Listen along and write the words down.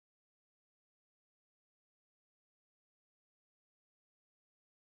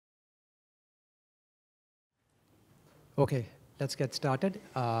Okay, let's get started.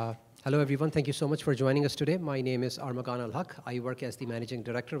 Hello, everyone. Thank you so much for joining us today. My name is Armagan Al-Haq. I work as the Managing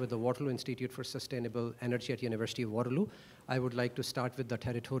Director with the Waterloo Institute for Sustainable Energy at University of Waterloo. I would like to start with the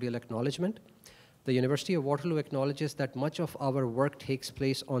territorial acknowledgement. The University of Waterloo acknowledges that much of our work takes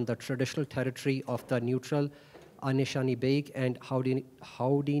place on the traditional territory of the neutral Anishinaabe and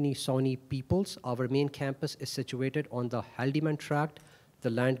Haudenosaunee peoples. Our main campus is situated on the Haldimand Tract, the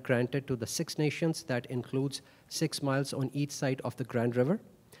land granted to the Six Nations that includes 6 miles on each side of the Grand River.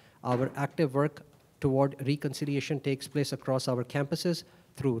 Our active work toward reconciliation takes place across our campuses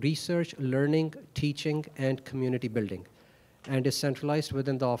through research, learning, teaching, and community building, and is centralized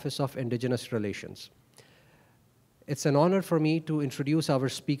within the Office of Indigenous Relations. It's an honor for me to introduce our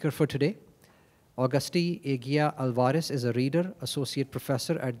speaker for today. Augusti Eguia Alvarez is a reader, associate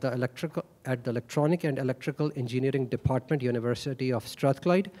professor at the Electronic and Electrical Engineering Department, University of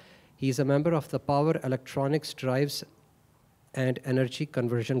Strathclyde. He is a member of the Power Electronics Drives and Energy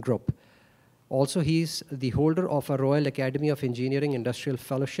Conversion Group. Also, he is the holder of a Royal Academy of Engineering Industrial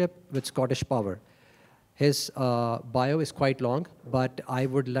Fellowship with Scottish Power. His bio is quite long, but I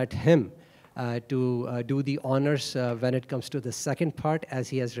would let him do the honors when it comes to the second part, as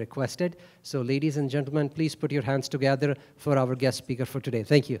he has requested. So, ladies and gentlemen, please put your hands together for our guest speaker for today.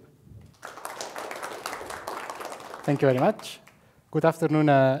 Thank you. Thank you very much. Good afternoon,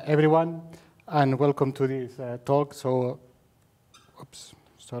 everyone, and welcome to this talk. So, oops,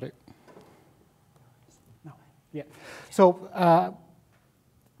 sorry. No, yeah. So,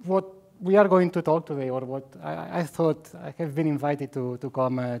 what we are going to talk today, or what I thought I have been invited to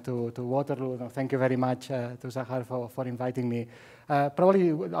come to Waterloo. Thank you very much to Zahar for inviting me.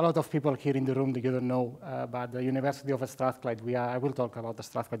 Probably a lot of people here in the room that you don't know, but the University of Strathclyde, I will talk about the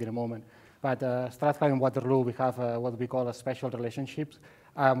Strathclyde in a moment, but Strathclyde and Waterloo, we have what we call a special relationships.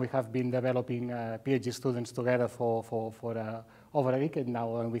 We have been developing PhD students together for over a decade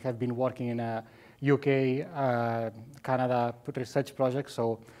now, and we have been working in UK, Canada research projects.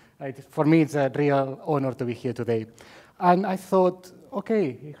 So for me, it's a real honor to be here today. And I thought,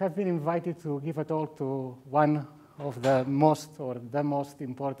 okay, you have been invited to give a talk to one of the most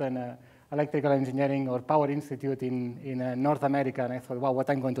important electrical engineering or power institute in North America. And I thought, wow, what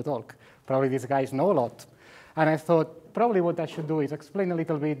I'm going to talk? Probably these guys know a lot. And I thought, probably what I should do is explain a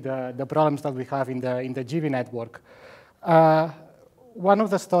little bit the problems that we have in the GB network. One of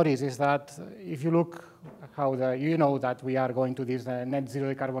the stories is that if you look how you know that we are going to this net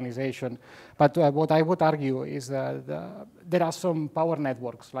zero decarbonization, but what I would argue is that there are some power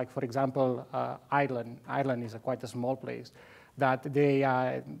networks, like for example, Ireland. Ireland is quite a small place, that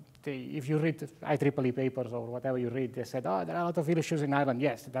if you read IEEE papers or whatever you read, they said, oh, there are a lot of issues in Ireland.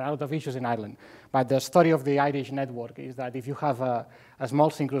 Yes, there are a lot of issues in Ireland. But the story of the Irish network is that if you have a small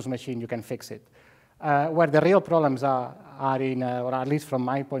synchronous machine, you can fix it. Where the real problems are in, or at least from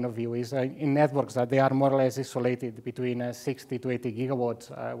my point of view, is in networks that they are more or less isolated between 60 to 80 gigawatts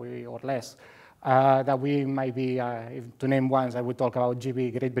or less. That we might be, to name ones, I would talk about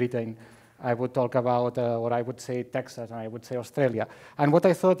GB, Great Britain. I would talk about, or I would say Texas, and I would say Australia. And what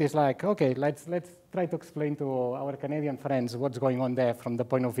I thought is like, okay, let's try to explain to our Canadian friends what's going on there from the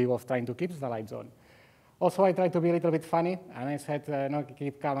point of view of trying to keep the lights on. Also, I tried to be a little bit funny, and I said, no,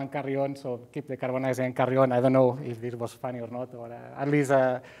 keep calm and carry on, so keep decarbonizing and carry on. I don't know if this was funny or not, or at least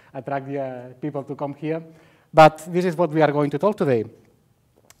attract the people to come here. But this is what we are going to talk today.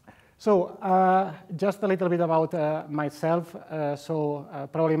 So just a little bit about myself.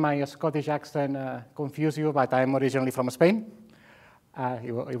 Probably my Scottish accent confused you, but I'm originally from Spain.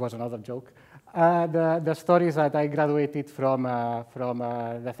 It was another joke. The story is that I graduated from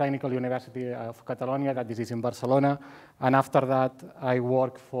the Technical University of Catalonia, that this is in Barcelona, and after that I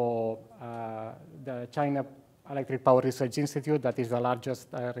worked for the China Electric Power Research Institute, that is the largest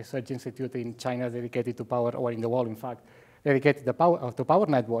research institute in China dedicated to power, or in the world in fact, dedicated to power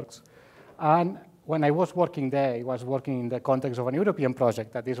networks. And when I was working there, I was working in the context of an European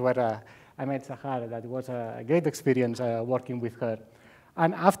project. That is where I met Zahar. That was a great experience working with her.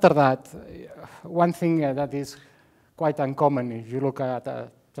 And after that, one thing that is quite uncommon, if you look at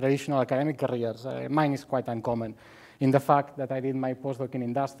traditional academic careers, mine is quite uncommon, in the fact that I did my postdoc in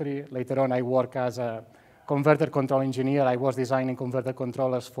industry. Later on, I worked as a converter control engineer. I was designing converter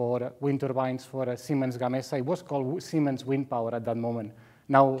controllers for wind turbines for Siemens Gamesa. It was called Siemens Wind Power at that moment.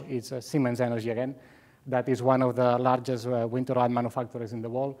 Now it's Siemens Energy again. That is one of the largest wind turbine manufacturers in the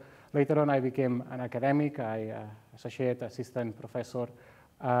world. Later on, I became an academic. I associate assistant professor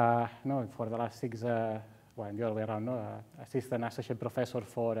for the last well, the other way around, assistant associate professor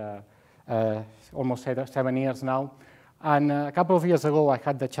for almost 7 years now. And a couple of years ago, I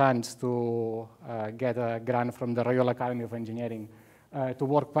had the chance to get a grant from the Royal Academy of Engineering to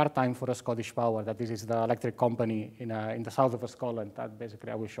work part-time for a Scottish Power. That this is the electric company in the south of Scotland that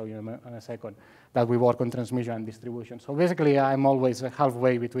basically I will show you in a second, that we work on transmission and distribution. So basically, I'm always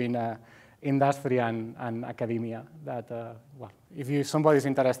halfway between industry and academia. That, well, if somebody's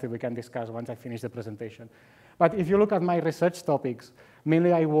interested, we can discuss once I finish the presentation. But if you look at my research topics,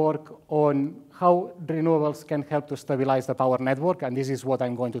 mainly I work on how renewables can help to stabilize the power network, and this is what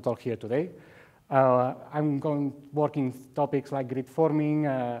I'm going to talk here today. I'm working topics like grid forming,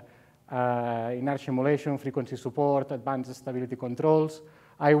 inertia emulation, frequency support, advanced stability controls.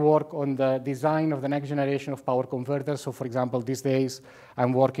 I work on the design of the next generation of power converters. So for example, these days,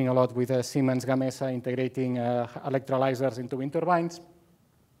 I'm working a lot with Siemens Gamesa integrating electrolyzers into wind turbines.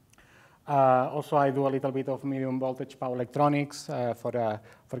 Also, I do a little bit of medium voltage power electronics for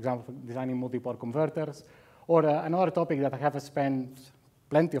example, designing multi-port converters. Or another topic that I have spent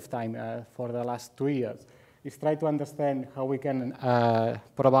plenty of time for the last 2 years is try to understand how we can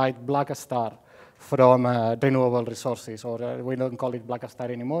provide black star from renewable resources, or we don't call it black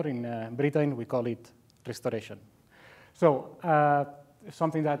star anymore. In Britain, we call it restoration. So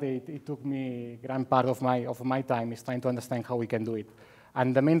something that it took me a grand part of my time is trying to understand how we can do it.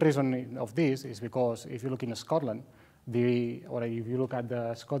 And the main reason of this is because if you look in Scotland, or if you look at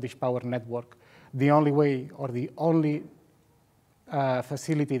the Scottish Power Network, the only way or the only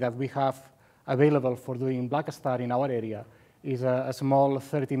facility that we have available for doing black star in our area is a small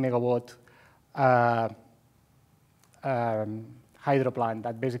 30 megawatt hydro plant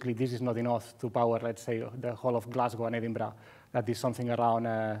that basically this is not enough to power, let's say, the whole of Glasgow and Edinburgh. That is something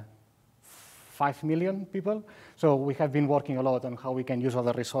around 5 million people. So we have been working a lot on how we can use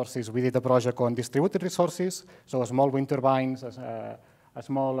other resources. We did a project on distributed resources, so small wind turbines, a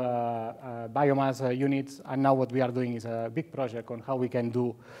small biomass units, and now what we are doing is a big project on how we can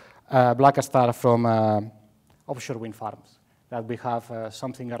do black star from offshore wind farms. That we have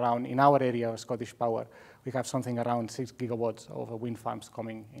something around, in our area of Scottish Power, we have something around 6 gigawatts of wind farms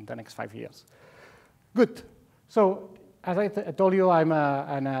coming in the next 5 years. Good. So as I told you, I'm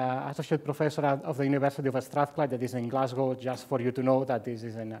an associate professor of the University of Strathclyde that is in Glasgow. Just for you to know that this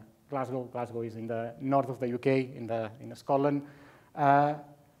is in Glasgow. Glasgow is in the north of the UK, in Scotland.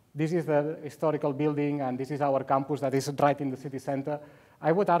 This is the historical building, and this is our campus that is right in the city center.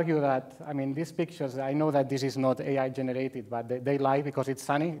 I would argue that, I mean, these pictures, I know that this is not AI generated, but they lie because it's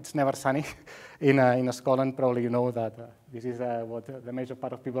sunny. It's never sunny in Scotland. Probably you know that this is what the major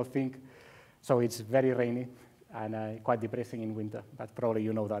part of people think. So it's very rainy and quite depressing in winter, but probably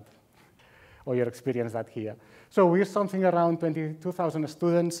you know that, or you experience that here. So we're something around 22,000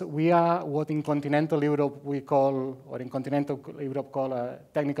 students. We are what in continental Europe we call, or in continental Europe call a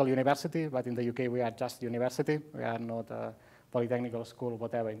technical university, but in the UK we are just university. We are not a polytechnical school,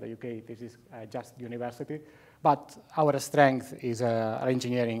 whatever. In the UK this is just university. But our strength is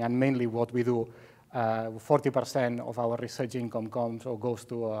engineering, and mainly what we do, 40% of our research income comes or goes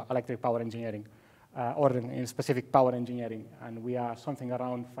to electric power engineering. Or in specific power engineering, and we are something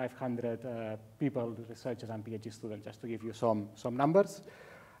around 500 people, researchers and PhD students, just to give you some numbers.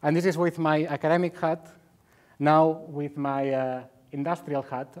 And this is with my academic hat, now with my industrial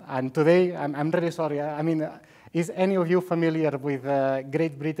hat. And today, I'm really sorry, I mean, is any of you familiar with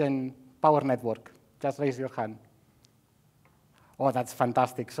Great Britain Power Network? Just raise your hand. Oh, that's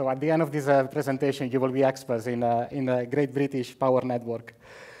fantastic. So at the end of this presentation, you will be experts in the Great British Power Network.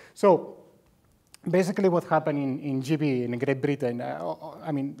 So basically what happened in GB, in Great Britain,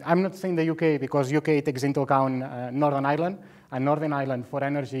 I mean, I'm not saying the UK because UK takes into account Northern Ireland, and Northern Ireland for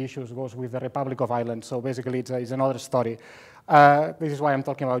energy issues goes with the Republic of Ireland, so basically it's another story. This is why I'm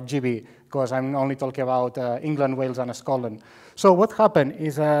talking about GB, because I'm only talking about England, Wales, and Scotland. So what happened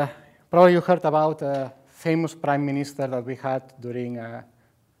is, probably you heard about a famous prime minister that we had during,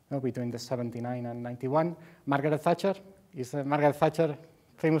 between the 79 and 91, Margaret Thatcher. Is Margaret Thatcher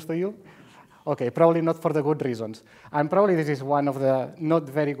famous to you? Okay, probably not for the good reasons. And probably this is one of the not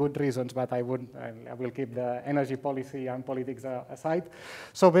very good reasons, but I will keep the energy policy and politics aside.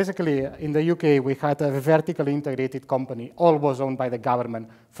 So basically, in the UK, we had a vertically integrated company. All was owned by the government.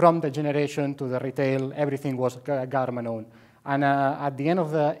 From the generation to the retail, everything was government owned. And at the end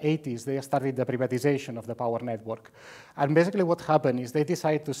of the 80s, they started the privatization of the power network. And basically what happened is they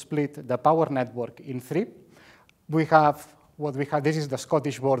decided to split the power network in three. This is the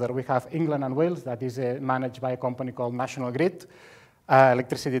Scottish border. We have England and Wales that is managed by a company called National Grid,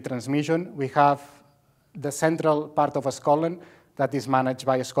 electricity transmission. We have the central part of Scotland that is managed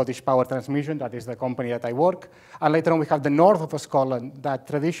by Scottish Power Transmission, that is the company that I work. And later on, we have the north of Scotland, that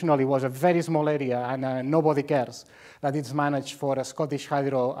traditionally was a very small area and nobody cares, that is managed for a Scottish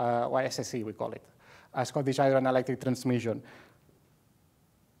Hydro, or SSE we call it, a Scottish Hydro and Electric Transmission.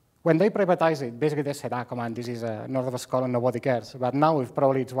 When they privatized it, basically they said, come on, this is north of Scotland, nobody cares. But now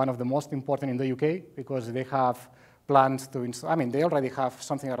it's one of the most important in the UK because they have plans to install, I mean, they already have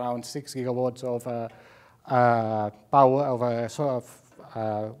something around 6 gigawatts of power, of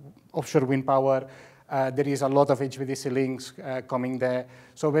offshore wind power. There is a lot of HVDC links coming there.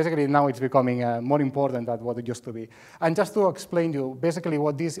 So basically now it's becoming more important than what it used to be. And just to explain to you, basically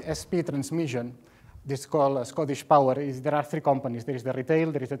what this SP transmission, this is called Scottish Power, is there are three companies. There is the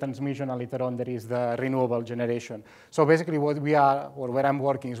retail, there is the transmission, and later on there is the renewable generation. So basically what we are, or where I'm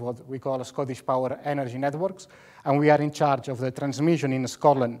working, is what we call Scottish Power Energy Networks, and we are in charge of the transmission in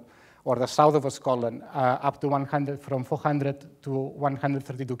Scotland, or the south of Scotland, up to 100, from 400 to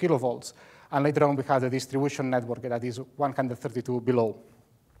 132 kilovolts. And later on we have the distribution network that is 132 below.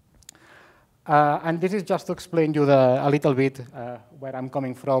 And this is just to explain you a little bit where I'm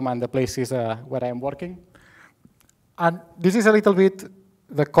coming from and the places where I'm working. And this is a little bit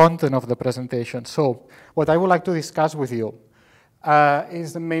the content of the presentation. So what I would like to discuss with you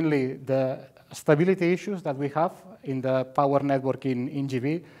is mainly the stability issues that we have in the power network in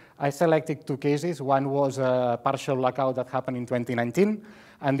GB. I selected two cases. One was a partial blackout that happened in 2019,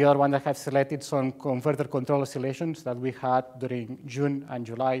 and the other one that I have selected some converter control oscillations that we had during June and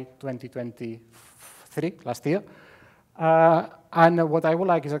July 2023, last year. And what I would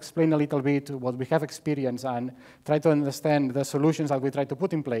like is explain a little bit what we have experienced and try to understand the solutions that we try to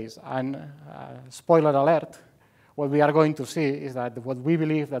put in place. And spoiler alert, what we are going to see is that what we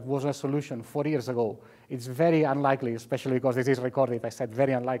believe that was a solution 4 years ago, it's very unlikely, especially because this is recorded, I said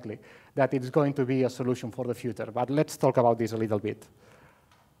very unlikely, that it's going to be a solution for the future. But let's talk about this a little bit.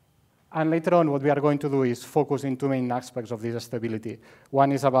 And later on, what we are going to do is focus in two main aspects of this stability.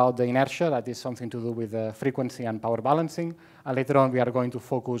 One is about the inertia, that is something to do with frequency and power balancing. And later on, we are going to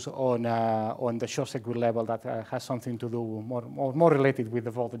focus on the short circuit level that has something to do more related with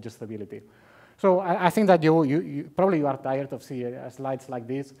the voltage stability. So I think that you probably are tired of seeing slides like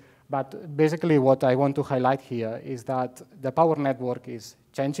this, but basically what I want to highlight here is that the power network is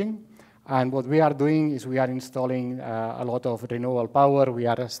changing. And what we are doing is we are installing a lot of renewable power, we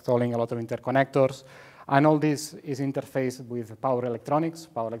are installing a lot of interconnectors, and all this is interfaced with power electronics,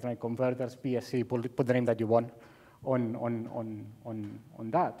 power electronic converters, PSC, put the name that you want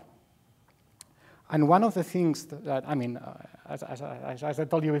on that. And one of the things that, I mean, as I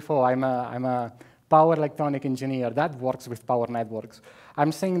told you before, I'm a power electronic engineer that works with power networks.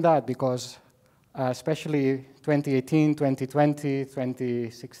 I'm saying that because especially 2018, 2020,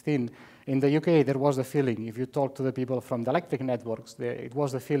 2016, in the UK, there was the feeling, if you talk to the people from the electric networks, it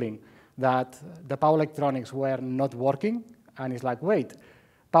was the feeling that the power electronics were not working. And it's like, wait,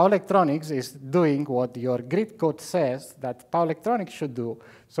 power electronics is doing what your grid code says that power electronics should do.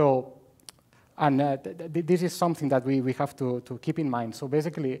 So, and this is something that we have to keep in mind. So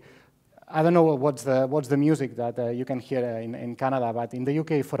basically, I don't know what's the music that you can hear in Canada, but in the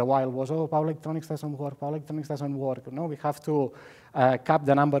UK for a while was, oh, power electronics doesn't work, power electronics doesn't work. No, we have to cap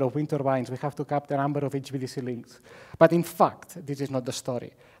the number of wind turbines, we have to cap the number of HVDC links. But in fact, this is not the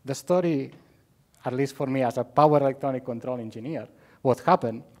story. The story, at least for me as a power electronic control engineer, what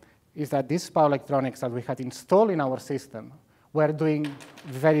happened is that these power electronics that we had installed in our system were doing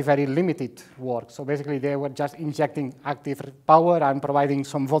very, very limited work. So basically, they were just injecting active power and providing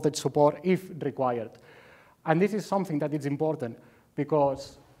some voltage support if required. And this is something that is important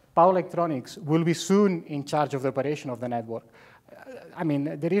because power electronics will be soon in charge of the operation of the network. I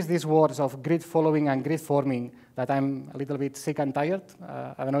mean, there is these words of grid following and grid forming that I'm a little bit sick and tired.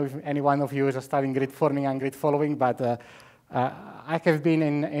 I don't know if any one of you is studying grid forming and grid following, but I have been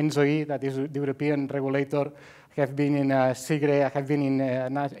in ENZOE, that is the European regulator. I have been in SIGRE, I have been in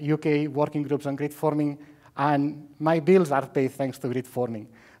UK working groups on grid forming, and my bills are paid thanks to grid forming.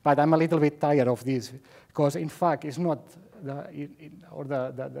 But I'm a little bit tired of this, because in fact, it's not,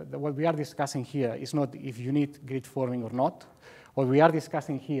 what we are discussing here is not if you need grid forming or not. What we are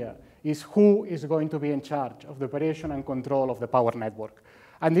discussing here is who is going to be in charge of the operation and control of the power network.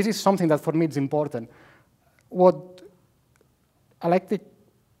 And this is something that for me is important. What electric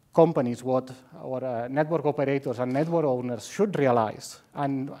companies, or network operators and network owners should realize,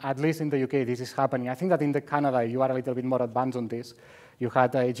 and at least in the UK this is happening. I think that in Canada you are a little bit more advanced on this. You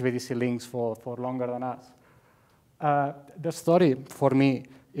had HVDC links for longer than us. The story for me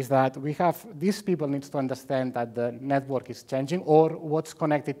is that these people need to understand that the network is changing, or what's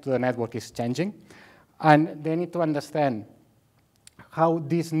connected to the network is changing. And they need to understand how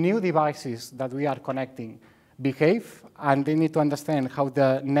these new devices that we are connecting behave, and they need to understand how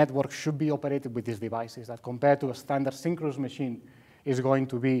the network should be operated with these devices, that compared to a standard synchronous machine is going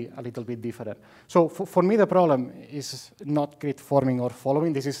to be a little bit different. So for me, the problem is not grid forming or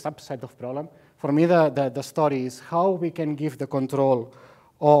following. This is a subset of problem. For me, the story is how we can give the control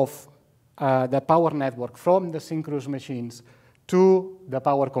of the power network from the synchronous machines to the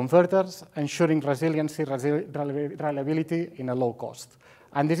power converters, ensuring resiliency, reliability in a low cost.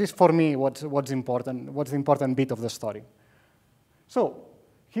 And this is, for me, what's the important bit of the story. So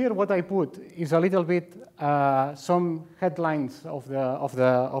here, what I put is a little bit some headlines of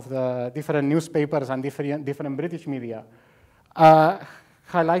the different newspapers and different British media,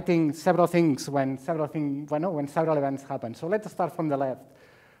 highlighting several things when several events happen. So let's start from the left.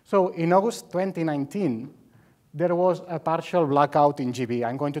 So in August 2019, there was a partial blackout in GB.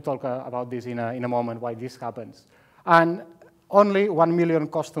 I'm going to talk about this in a moment, why this happens. And only 1 million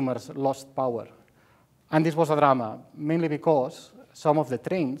customers lost power. And this was a drama, mainly because some of the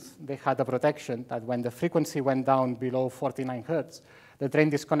trains, they had a protection that when the frequency went down below 49 hertz, the train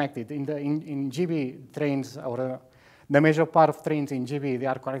disconnected. In GB trains, or the major part of trains in GB, they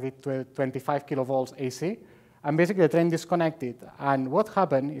are connected to 25 kilovolts AC, and basically the train disconnected. And what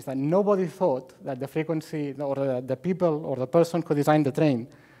happened is that nobody thought that the frequency, or the people or the person who designed the train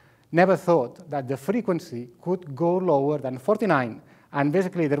never thought that the frequency could go lower than 49. And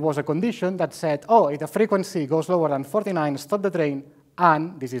basically there was a condition that said, oh, if the frequency goes lower than 49, stop the train,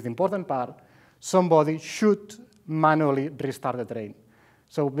 and this is the important part, somebody should manually restart the train.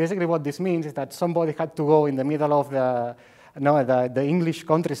 So basically what this means is that somebody had to go in the middle of the English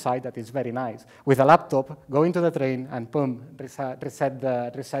countryside, that is very nice, with a laptop, go into the train, and boom, reset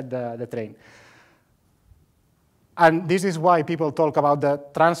the train. And this is why people talk about the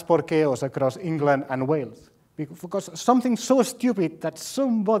transport chaos across England and Wales. Because something so stupid that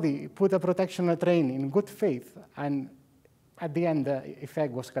somebody put a protection on a train in good faith, and at the end, the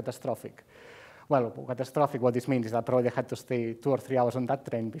effect was catastrophic. Well, catastrophic, what this means is that probably they had to stay 2 or 3 hours on that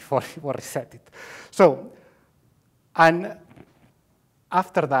train before it was reset it. So, and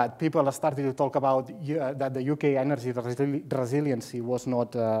after that, people started to talk about that the UK energy resiliency was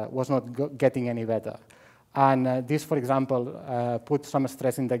not getting any better. And this, for example, put some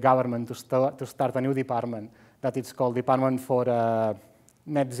stress in the government to start a new department that it's called Department for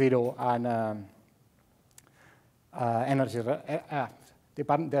Net Zero and Energy,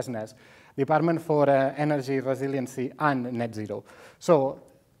 Department for Energy Resiliency and Net Zero. So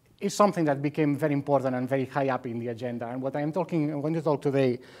it's something that became very important and very high up in the agenda. And what I'm going to talk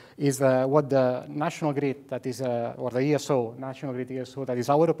today is what the National Grid, that is, or the ESO, National Grid ESO, that is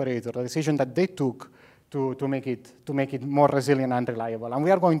our operator, the decision that they took to make it more resilient and reliable. And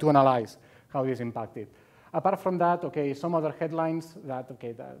we are going to analyze how this impacted. Apart from that, okay, some other headlines that,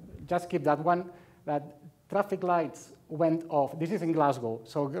 okay, just keep that one, that traffic lights went off. This is in Glasgow.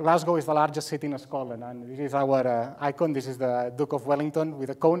 So Glasgow is the largest city in Scotland, and this is our icon. This is the Duke of Wellington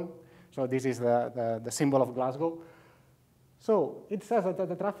with a cone. So this is the symbol of Glasgow. So it says that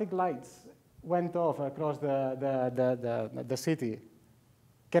the traffic lights went off across the city.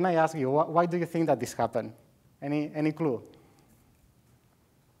 Can I ask you, why do you think that this happened? Any clue?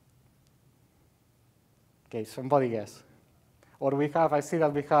 Okay, somebody guess. Or I see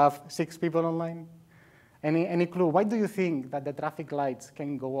that we have 6 people online. Any clue? Why do you think that the traffic lights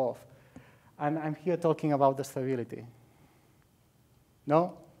can go off? And I'm here talking about the stability.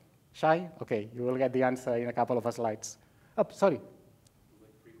 No? Shy? Okay, you will get the answer in a couple of slides. Oh, sorry.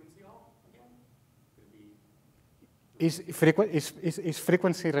 Frequency off again? Is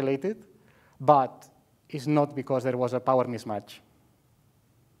frequency related, but it's not because there was a power mismatch.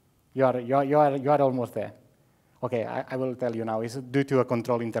 You are almost there. Okay, I will tell you now. It's due to a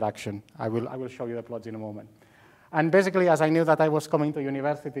control interaction. I will show you the plots in a moment. And basically, as I knew that I was coming to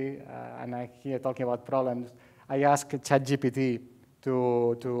university and I hear talking about problems, I asked ChatGPT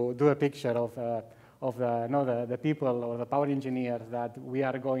to do a picture of the people or the power engineers that we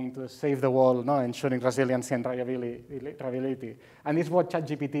are going to save the world, ensuring resiliency and reliability. And this is what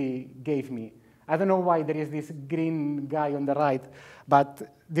ChatGPT gave me. I don't know why there is this green guy on the right, but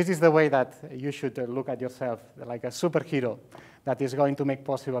this is the way that you should look at yourself, like a superhero that is going to make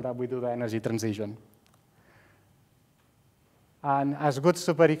possible that we do the energy transition. And as good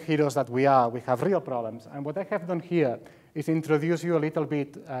superheroes that we are, we have real problems. And what I have done here is introduce you a little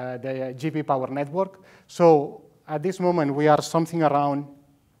bit the GB power network. So at this moment, we are something around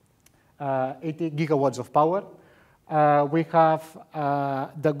 80 gigawatts of power. We have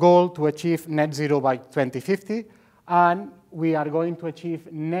the goal to achieve net zero by 2050, and we are going to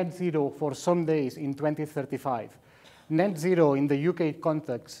achieve net zero for some days in 2035. Net zero in the UK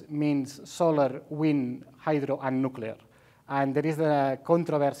context means solar, wind, hydro, and nuclear. And there is a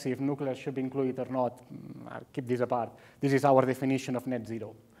controversy if nuclear should be included or not. I'll keep this apart. This is our definition of net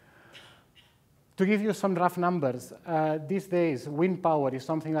zero. To give you some rough numbers, these days, wind power is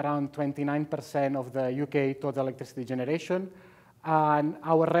something around 29% of the UK total electricity generation. And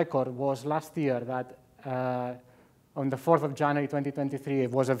our record was last year that on the 4th of January 2023,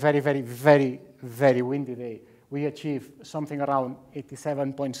 it was a very, very, very, very windy day. We achieved something around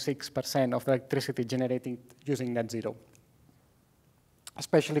 87.6% of the electricity generated using net zero,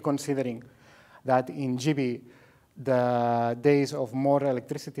 especially considering that in GB, the days of more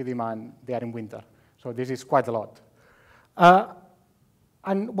electricity demand, they are in winter. So this is quite a lot.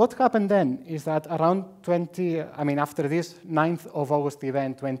 And what happened then is that around after this 9th of August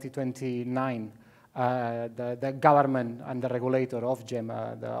event, 2029, the government and the regulator of GEM,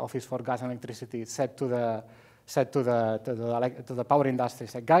 the Office for Gas and Electricity, said to the power industry,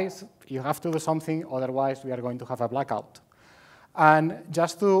 said, guys, you have to do something, otherwise we are going to have a blackout. And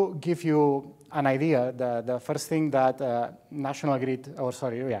just to give you an idea, the first thing that National Grid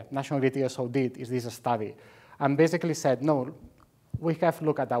ESO did is this study, and basically said, no, we have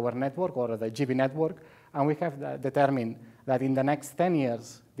looked at our network, or the GB network, and we have determined that in the next 10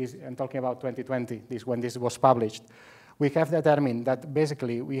 years, I'm talking about 2020, when this was published, we have determined that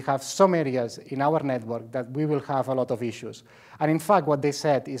basically we have some areas in our network that we will have a lot of issues. And in fact, what they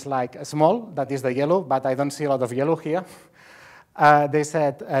said is like small, that is the yellow, but I don't see a lot of yellow here. They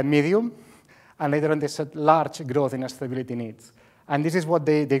said medium, and later on they said large growth in stability needs. And this is what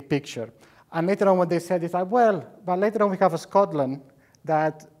they picture. And later on what they said is like, well, but later on we have a Scotland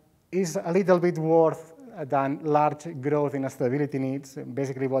that is a little bit worse than large growth in stability needs.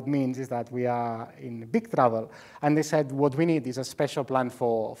 Basically what it means is that we are in big trouble. And they said what we need is a special plan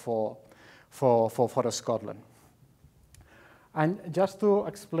for Scotland. And just to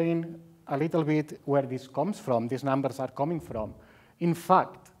explain a little bit where this comes from, these numbers are coming from. In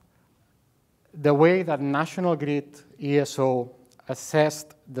fact, the way that National Grid ESO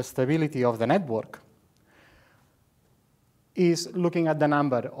assessed the stability of the network is looking at the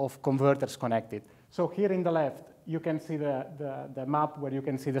number of converters connected. So here in the left, you can see the map where you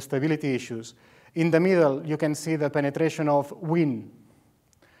can see the stability issues. In the middle, you can see the penetration of wind.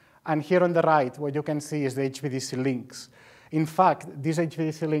 And here on the right, what you can see is the HVDC links. In fact, these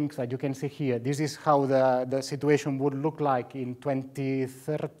HVDC links that you can see here, this is how the situation would look like in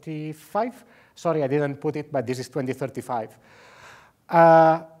 2035. Sorry, I didn't put it, but this is 2035.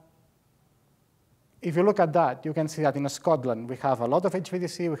 If you look at that, you can see that in Scotland, we have a lot of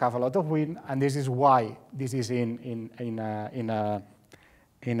HVDC, we have a lot of wind, and this is why this is in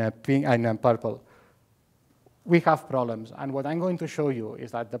pink and purple. We have problems, and what I'm going to show you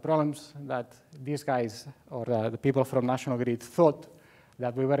is that the problems that these guys, or the people from National Grid, thought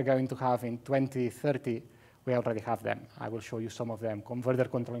that we were going to have in 2030, we already have them. I will show you some of them. Converter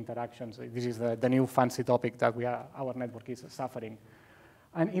control interactions, this is the new fancy topic that our network is suffering.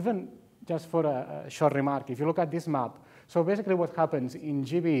 And even just for a short remark, if you look at this map, so basically what happens in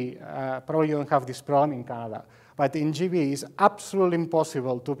GB, probably you don't have this problem in Canada, but in GB it's absolutely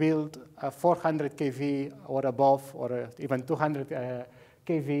impossible to build a 400 kV or above, or even 200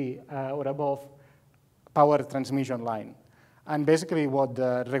 kV or above power transmission line. And basically what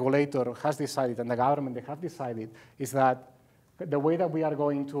the regulator has decided and the government they have decided is that the way that we are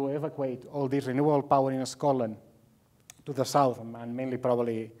going to evacuate all this renewable power in Scotland to the south, and mainly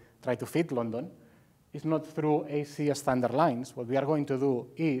probably try to feed London, is not through AC standard lines. What we are going to do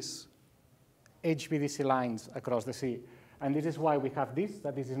is HVDC lines across the sea. And this is why we have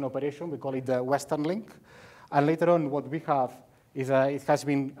that this is in operation. We call it the Western Link. And later on, what we have is, it has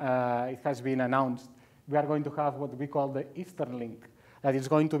been announced, we are going to have what we call the Eastern Link. That is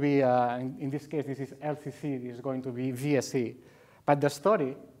going to be, in this case, this is LCC, this is going to be VSE. But the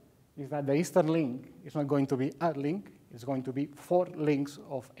story is that the Eastern Link is not going to be a link, it's going to be 4 links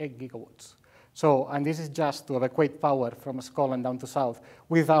of 8 gigawatts. So, and this is just to evacuate power from Scotland down to south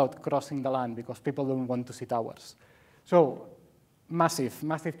without crossing the land because people don't want to see towers. So, massive,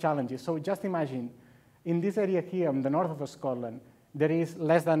 massive challenges. So just imagine, in this area here in the north of Scotland, there is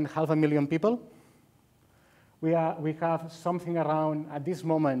less than 500,000 people. We have something around, at this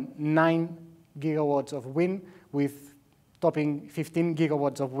moment, 9 gigawatts of wind with topping 15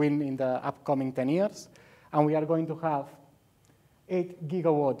 gigawatts of wind in the upcoming 10 years. And we are going to have 8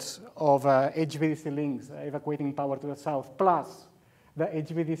 gigawatts of HVDC links evacuating power to the south, plus the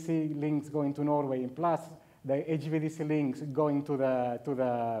HVDC links going to Norway, plus the HVDC links going to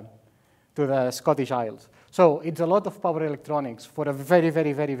the Scottish Isles. So it's a lot of power electronics for a very,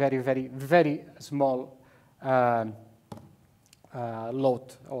 very, very, very, very, very small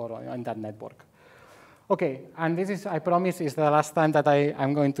load or on that network. Okay, and this is, I promise, is the last time that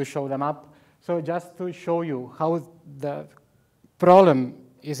I'm going to show them up. So just to show you how the problem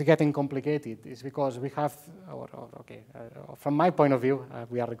is getting complicated is because we have, from my point of view,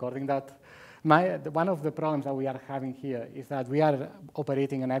 we are recording that. One of the problems that we are having here is that we are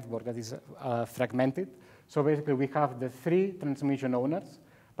operating a network that is fragmented. So basically, we have the 3 transmission owners,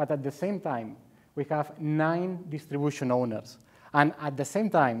 but at the same time, we have 9 distribution owners. And at the same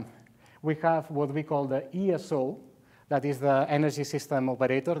time, we have what we call the ESO, that is the energy system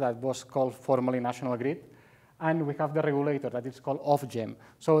operator that was called formerly National Grid. And we have the regulator that is called Ofgem.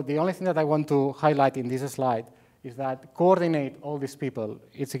 So the only thing that I want to highlight in this slide is that coordinate all these people,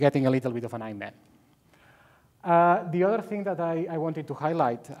 it's getting a little bit of a nightmare. The other thing that I wanted to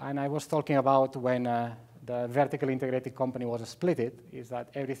highlight, and I was talking about when the vertically integrated company was split, is that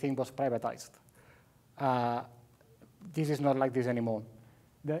everything was privatized. This is not like this anymore.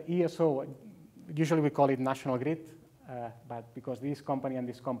 The ESO, usually we call it National Grid, but because this company and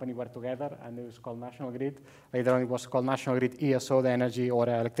this company were together and it was called National Grid, later on it was called National Grid ESO, the energy or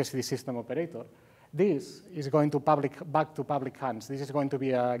electricity system operator. This is going to back to public hands. This is going to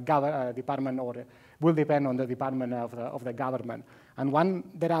be a department, or will depend on the department of the government. And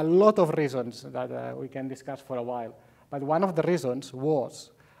there are a lot of reasons that we can discuss for a while, but one of the reasons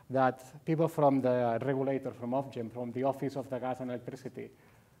was that people from the regulator, from Ofgem, from the Office of the Gas and Electricity,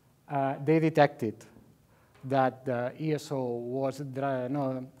 they detected that the ESO was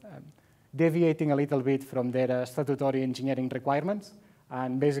deviating a little bit from their statutory engineering requirements.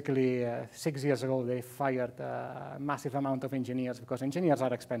 And basically, 6 years ago, they fired a massive amount of engineers because engineers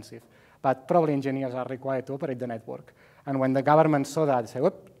are expensive, but probably engineers are required to operate the network. And when the government saw that, they said,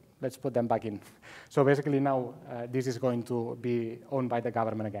 whoop, let's put them back in. So basically now, this is going to be owned by the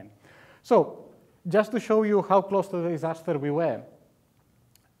government again. So just to show you how close to the disaster we were,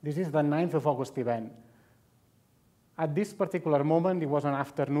 this is the 9th of August event. At this particular moment, it was an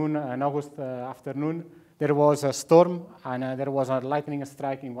afternoon, an August afternoon, there was a storm and there was a lightning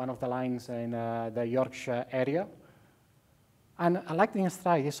strike in one of the lines in the Yorkshire area. And a lightning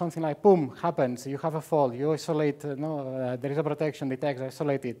strike is something like, boom, happens, you have a fault, you isolate, there is a protection, detects,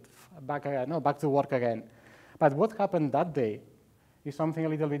 isolate it, back to work again. But what happened that day is something a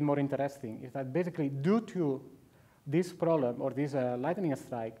little bit more interesting, is that basically due to this problem or this lightning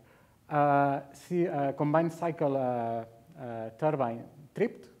strike, combined cycle turbine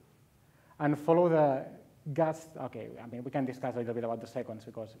tripped and follow the gas, okay, I mean, we can discuss a little bit about the seconds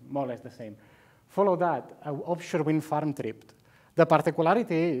because more or less the same. Follow that, offshore wind farm tripped. The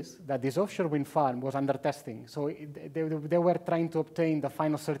particularity is that this offshore wind farm was under testing. So they were trying to obtain the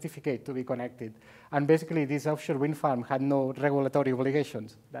final certificate to be connected. And basically, this offshore wind farm had no regulatory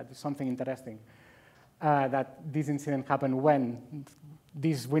obligations. That is something interesting, that this incident happened when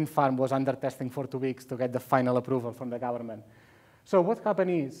this wind farm was under testing for 2 weeks to get the final approval from the government. So what happened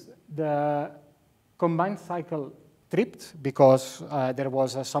is the combined cycle tripped because there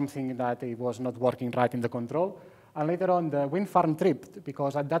was something that it was not working right in the control. And later on, the wind farm tripped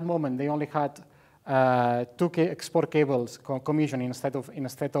because at that moment they only had 2 export cables commissioned instead of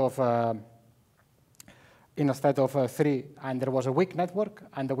 3, and there was a weak network,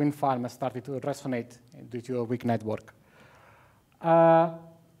 and the wind farm started to resonate due to a weak network.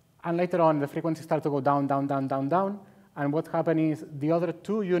 And later on, the frequency started to go down, down, down, down, down. And what happened is the other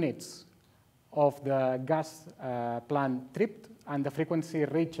 2 units of the gas plant tripped, and the frequency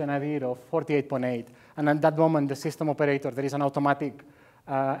reached an nadir of 48.8. And at that moment, the system operator, there is an automatic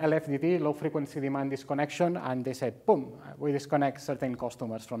LFDD, low frequency demand disconnection, and they said, boom, we disconnect certain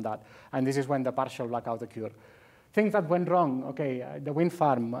customers from that. And this is when the partial blackout occurred. Things that went wrong, okay, the wind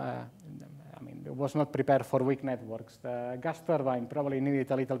farm, it was not prepared for weak networks. The gas turbine probably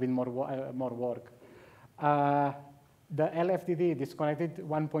needed a little bit more work. The LFDD disconnected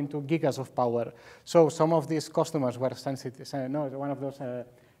 1.2 gigas of power. So some of these customers were sensitive. One of those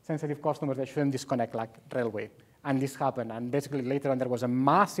sensitive customers that shouldn't disconnect, like railway. And this happened. And basically later on, there was a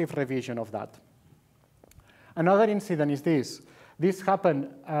massive revision of that. Another incident is this. This happened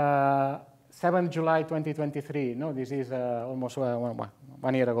 7 July 2023. No, this is almost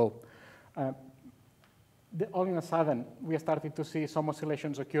 1 year ago. All in a sudden, we started to see some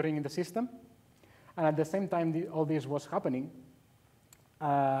oscillations occurring in the system. And at the same time all this was happening,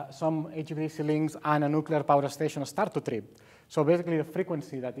 some HVDC links and a nuclear power station start to trip. So basically the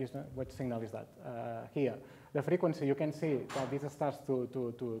frequency, that is, what signal is that? Here. The frequency, you can see that this starts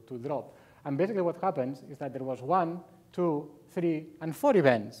to drop. And basically what happens is that there was 1, 2, 3, and 4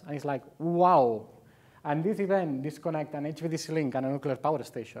 events. And it's like, wow. And this event disconnect an HVDC link and a nuclear power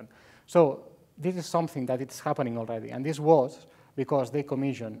station. So this is something that it's happening already. And this was because they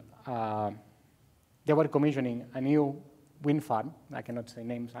were commissioning a new wind farm. I cannot say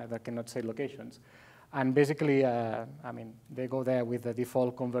names, I cannot say locations. And basically, I mean, they go there with the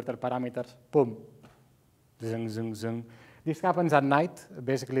default converter parameters, boom, zing, zing, zing. This happens at night.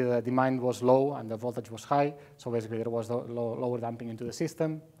 Basically, the demand was low and the voltage was high, so basically there was lower damping into the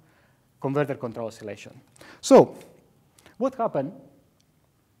system, converter control oscillation. So what happened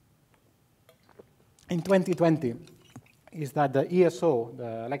in 2020 is that the ESO,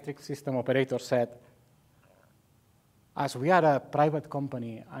 the electric system operator, said, as we are a private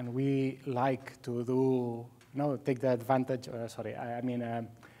company and we like to do, take the advantage, okay,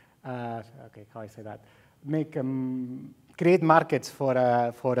 how I say that? Create markets for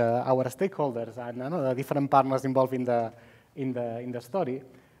our stakeholders and the different partners involved in the story.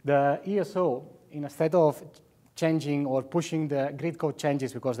 The ESO, instead of changing or pushing the grid code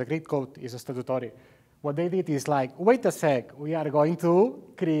changes, because the grid code is statutory, what they did is like, wait a sec, we are going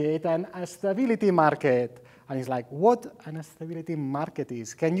to create a stability market. And it's like, what a stability market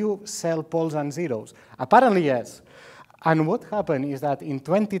is? Can you sell poles and zeros? Apparently, yes. And what happened is that in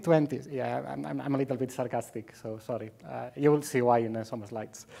 2020, yeah, I'm a little bit sarcastic, so sorry. You will see why in some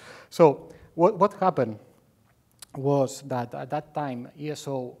slides. So what happened was that at that time,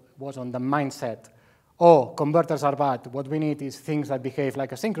 ESO was on the mindset, oh, converters are bad. What we need is things that behave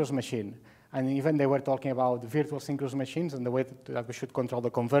like a synchronous machine. And even they were talking about virtual synchronous machines and the way that we should control the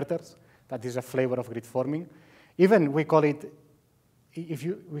converters. That is a flavor of grid forming. Even we call it,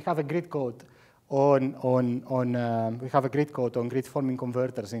 we have a grid code on grid forming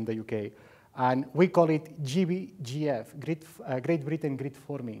converters in the UK, and we call it GBGF, Great Britain Grid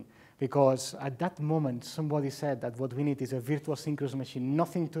Forming, because at that moment somebody said that what we need is a virtual synchronous machine,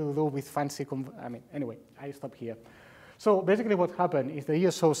 nothing to do with fancy. Anyway, I stop here. So basically, what happened is the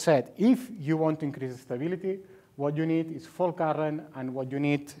ESO said, if you want to increase stability, what you need is fault current, and what you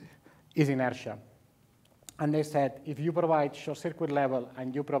need is inertia. And they said, if you provide short circuit level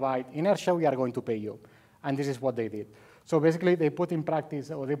and you provide inertia, we are going to pay you. And this is what they did. So basically, they put in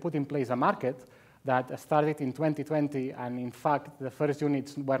practice, or they put in place a market that started in 2020. And in fact, the first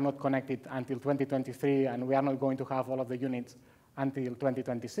units were not connected until 2023. And we are not going to have all of the units until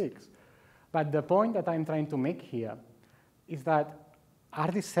 2026. But the point that I'm trying to make here is that, are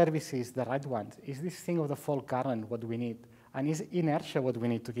these services the right ones? Is this thing of the fault current what we need? And is inertia what we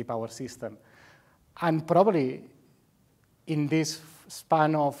need to keep our system? And probably in this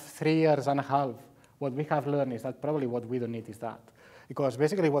span of 3 years and a half, what we have learned is that probably what we don't need is that. Because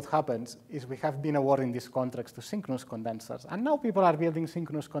basically what happens is we have been awarding these contracts to synchronous condensers. And now people are building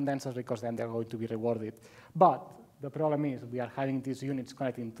synchronous condensers because then they're going to be rewarded. But the problem is we are having these units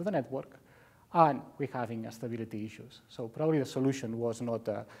connecting to the network and we're having stability issues. So probably the solution was not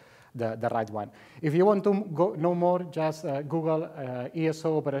the right one. If you want to know more, just Google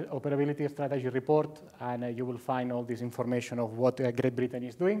ESO Operability Strategy Report, and you will find all this information of what Great Britain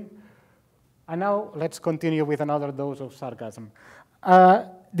is doing. And now let's continue with another dose of sarcasm.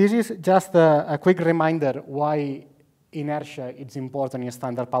 This is just a quick reminder why inertia is important in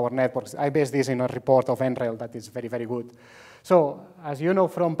standard power networks. I base this in a report of NREL that is very, very good. So as you know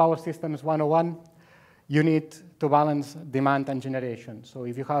from Power Systems 101, you need to balance demand and generation. So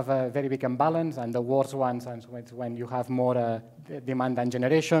if you have a very big imbalance, and the worst ones, and when you have more demand than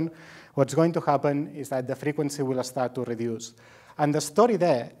generation, what's going to happen is that the frequency will start to reduce. And the story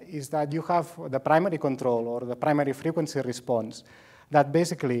there is that you have the primary control or the primary frequency response that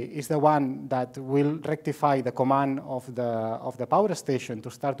basically is the one that will rectify the command of the power station to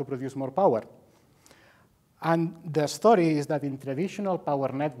start to produce more power. And the story is that in traditional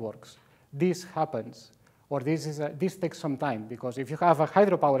power networks, this happens, or this takes some time, because if you have a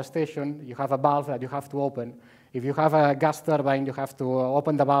hydropower station, you have a valve that you have to open. If you have a gas turbine, you have to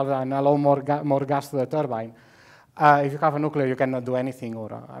open the valve and allow more gas to the turbine. If you have a nuclear, you cannot do anything,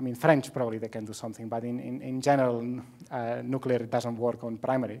 or I mean, French probably they can do something, but in general, nuclear doesn't work on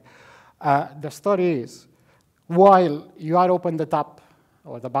primary. The story is, while you are open the tap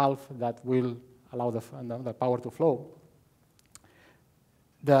or the valve that will allow the power to flow,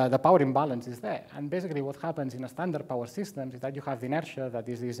 the power imbalance is there. And basically what happens in a standard power system is that you have the inertia, that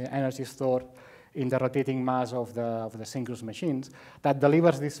is this energy stored in the rotating mass of the synchronous machines that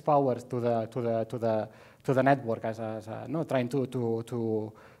delivers this power to the network as trying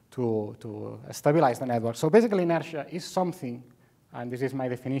to stabilize the network. So basically inertia is something, and this is my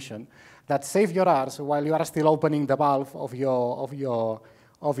definition, that saves your arse while you are still opening the valve of your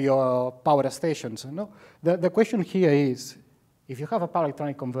power stations. The question here is, if you have a power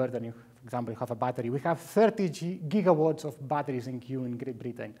electronic converter, and for example, you have a battery, we have 30 gigawatts of batteries in queue in Great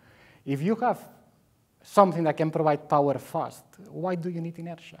Britain. If you have something that can provide power fast, why do you need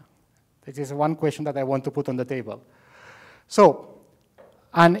inertia? This is one question that I want to put on the table. So,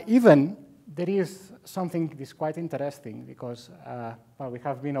 and even there is something that is quite interesting because well, we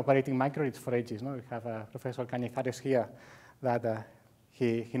have been operating microgrids for ages. No? We have Professor Cañizares here that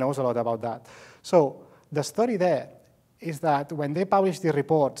he knows a lot about that. So the story there is that when they published the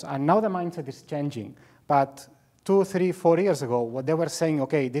reports, and now the mindset is changing, but 2, 3, 4 years ago, what they were saying,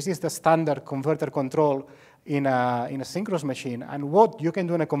 okay, this is the standard converter control in a synchronous machine, and what you can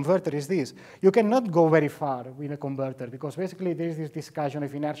do in a converter is this. You cannot go very far with a converter, because basically there is this discussion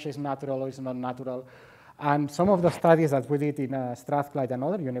if inertia is natural or is not natural. And some of the studies that we did in Strathclyde and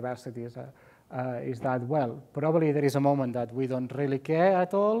other universities is that, well, probably there is a moment that we don't really care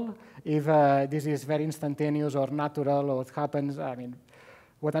at all if this is very instantaneous or natural or what happens. I mean,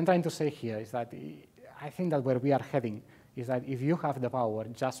 what I'm trying to say here is that I think that where we are heading is that if you have the power,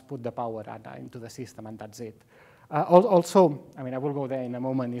 just put the power into the system and that's it. Also, I mean, I will go there in a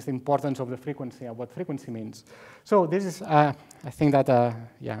moment, is the importance of the frequency and what frequency means. So this is, I think that,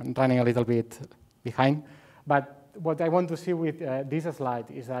 yeah, I'm running a little bit behind, but what I want to see with this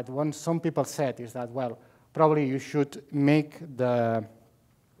slide is that what some people said is that, well, probably you should make the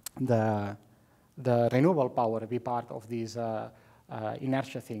renewable power be part of this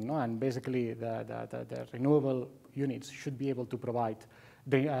inertia thing, no? And basically the renewable units should be able to provide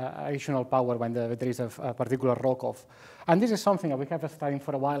the additional power when there is a particular rock-off. And this is something that we have been studying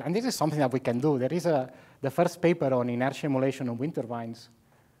for a while, and this is something that we can do. There is the first paper on inertia emulation on wind turbines.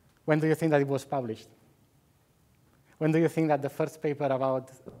 When do you think that it was published? When do you think that the first paper about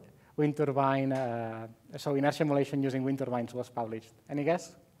wind turbine, so inertia emulation using wind turbines was published? Any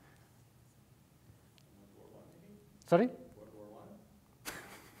guess? Sorry?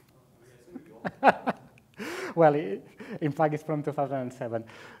 Well, in fact, it's from 2007.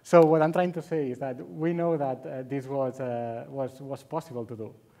 So what I'm trying to say is that we know that this was possible to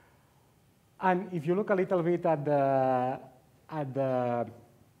do. And if you look a little bit at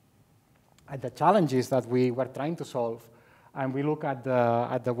the challenges that we were trying to solve, and we look at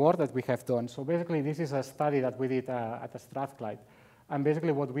the work that we have done. So basically, this is a study that we did at Strathclyde. And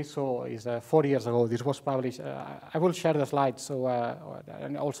basically what we saw is 4 years ago, this was published. I will share the slides, so,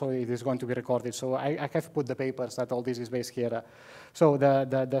 and also it is going to be recorded. So I have put the papers that all this is based here. So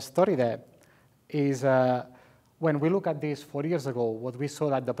the story there is when we look at this 4 years ago, what we saw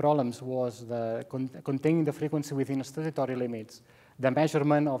that the problems was containing the frequency within statutory limits, the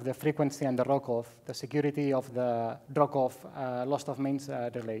measurement of the frequency and the rock-off, the security of the rock-off, loss of mains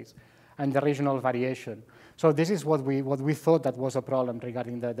relays, and the regional variation. So this is what we thought that was a problem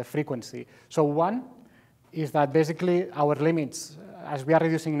regarding the frequency. So one is that basically our limits, as we are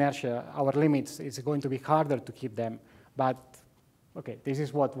reducing inertia, our limits is going to be harder to keep them. But okay, this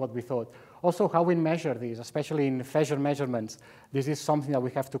is what we thought. Also, how we measure this, especially in phasor measurements, this is something that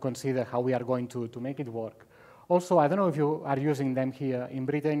we have to consider how we are going to make it work. Also, I don't know if you are using them here. In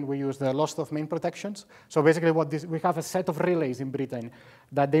Britain, we use the loss of main protections. So basically, we have a set of relays in Britain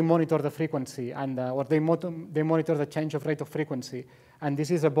that they monitor the frequency and or they monitor the change of rate of frequency. And this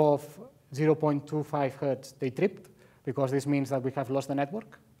is above 0.25 hertz. They tripped because this means that we have lost the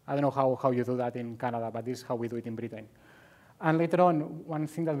network. I don't know how you do that in Canada, but this is how we do it in Britain. And later on, one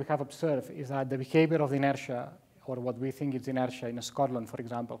thing that we have observed is that the behavior of the inertia, or what we think is inertia in Scotland, for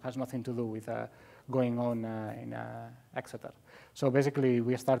example, has nothing to do with going on in Exeter. So basically,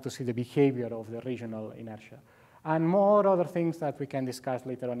 we start to see the behavior of the regional inertia. And more other things that we can discuss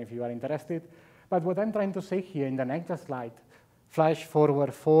later on if you are interested. But what I'm trying to say here in the next slide, flash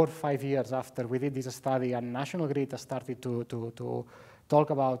forward 4 or 5 years after we did this study and National Grid started to talk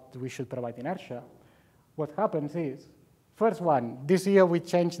about we should provide inertia, what happens is, first one, this year we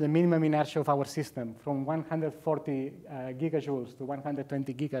changed the minimum inertia of our system from 140 gigajoules to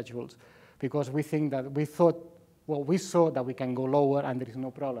 120 gigajoules because we think that we saw that we can go lower and there is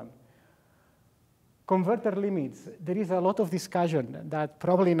no problem. Converter limits, there is a lot of discussion that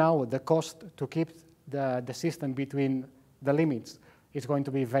probably now the cost to keep the system between the limits is going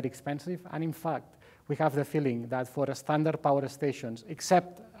to be very expensive. And in fact, we have the feeling that for a standard power stations,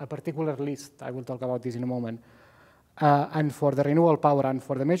 except a particular list, I will talk about this in a moment, and for the renewable power and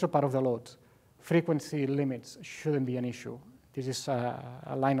for the major part of the loads, frequency limits shouldn't be an issue. This is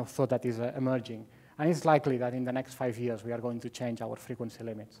a line of thought that is emerging. And it's likely that in the next 5 years, we are going to change our frequency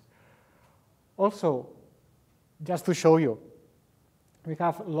limits. Also, just to show you, we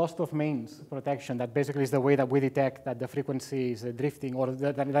have loss of mains protection. That basically is the way that we detect that the frequency is drifting or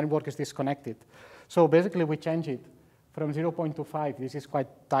that the network is disconnected. So basically, we change it from 0.25, this is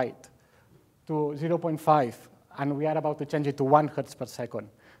quite tight, to 0.5. And we are about to change it to 1 hertz per second.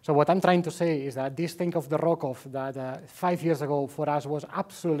 So what I'm trying to say is that this thing of the rock-off that 5 years ago for us was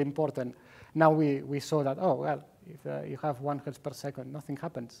absolutely important, now we saw that, oh, well, if you have 1 hertz per second, nothing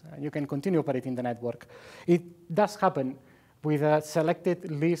happens. And you can continue operating the network. It does happen with a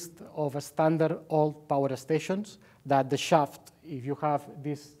selected list of standard old power stations that the shaft, if you have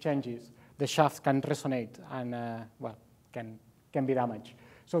these changes, the shaft can resonate and, well, can be damaged.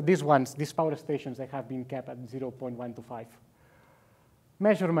 So these ones, these power stations, they have been kept at 0.125.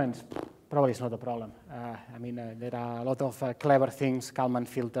 Measurements, probably is not a problem. I mean, there are a lot of clever things, Kalman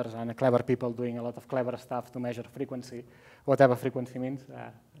filters, and clever people doing a lot of clever stuff to measure frequency, whatever frequency means.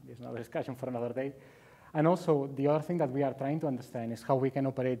 There's another discussion for another day. And also, the other thing that we are trying to understand is how we can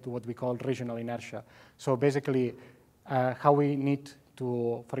operate what we call regional inertia. So basically, how we need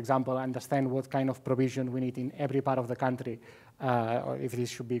to, for example, understand what kind of provision we need in every part of the country, or if this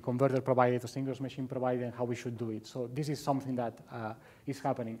should be converter provided or synchronous machine provided, and how we should do it. So this is something that is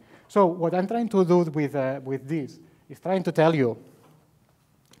happening. So what I'm trying to do with this is trying to tell you,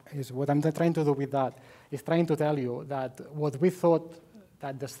 that what we thought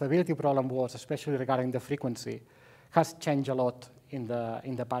that the stability problem was, especially regarding the frequency, has changed a lot in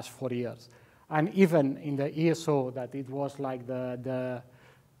the past 4 years. And even in the ESO, that it was like the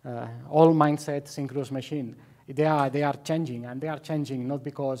all mindset synchronous machine, they are changing, and they are changing not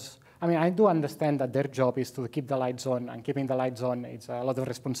because, I mean, I do understand that their job is to keep the lights on, and keeping the lights on, it's a lot of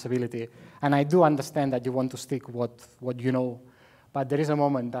responsibility. And I do understand that you want to stick what you know, but there is a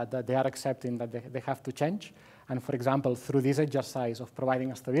moment that they are accepting that they have to change. And for example, through this exercise of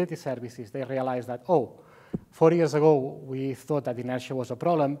providing stability services, they realize that, oh, 4 years ago, we thought that inertia was a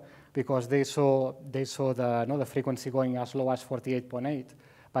problem because they saw the frequency going as low as 48.8.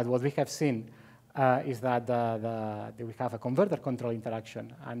 But what we have seen is that we have a converter control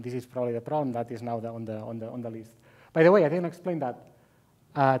interaction, and this is probably the problem that is now on the list. By the way, I didn't explain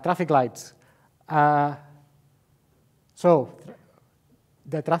that. Traffic lights. So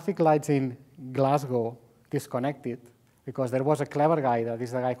the traffic lights in Glasgow disconnected because there was a clever guy, that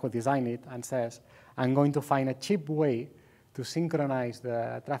is the guy who designed it, and says, I'm going to find a cheap way to synchronize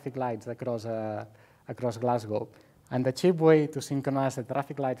the traffic lights across Glasgow. And the cheap way to synchronize the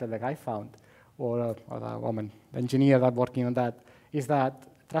traffic lights that the guy found, or the woman, the engineer that working on that, is that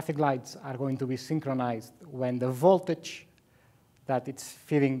traffic lights are going to be synchronized when the voltage that it's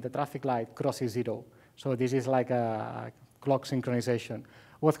feeding the traffic light crosses 0. So this is like a clock synchronization.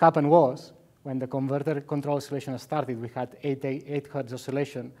 What happened was, when the converter control oscillation started, we had 8 hertz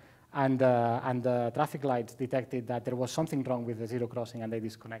oscillation, and the traffic lights detected that there was something wrong with the 0 crossing, and they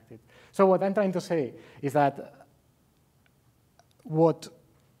disconnected. So what I'm trying to say is that what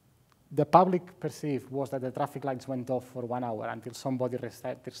the public perceived was that the traffic lights went off for 1 hour until somebody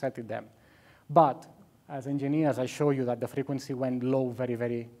resetted them. But as engineers, I show you that the frequency went low very,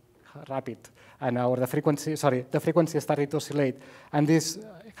 very rapid, and the frequency started to oscillate, and this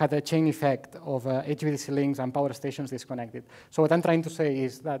had a chain effect of HVDC links and power stations disconnected. So what I'm trying to say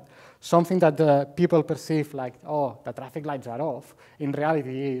is that something that the people perceive like, oh, the traffic lights are off, in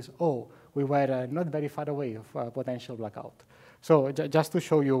reality is, oh, we were not very far away of potential blackout. So just to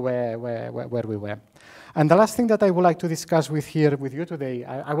show you where we were. And the last thing that I would like to discuss with you today,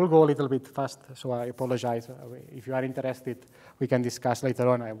 I will go a little bit fast, so I apologize. If you are interested, we can discuss later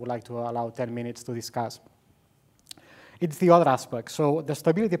on. I would like to allow 10 minutes to discuss. It's the other aspect. So the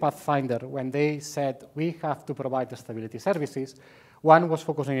Stability Pathfinder, when they said we have to provide the stability services, one was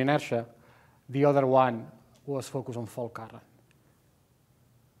focused on inertia, the other one was focused on fault current.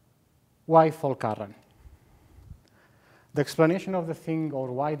 Why fault current? The explanation of the thing,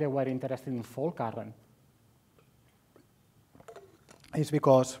 or why they were interested in fault current, is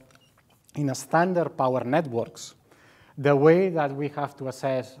because in a standard power networks, the way that we have to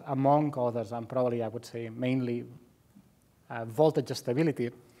assess, among others, and probably I would say mainly voltage stability,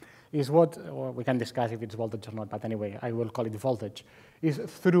 is what, or we can discuss if it's voltage or not, but anyway, I will call it voltage, is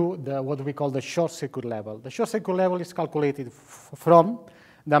through what we call the short circuit level. The short circuit level is calculated from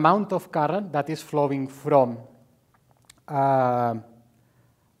the amount of current that is flowing from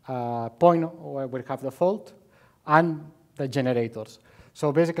point where we have the fault and the generators.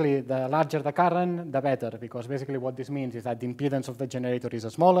 So basically, the larger the current, the better, because basically what this means is that the impedance of the generator is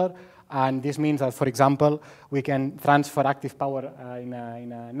smaller, and this means that, for example, we can transfer active power in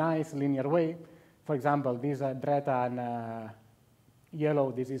a nice linear way. For example, this red and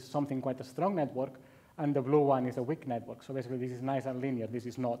yellow, this is something quite a strong network, and the blue one is a weak network. So basically, this is nice and linear, this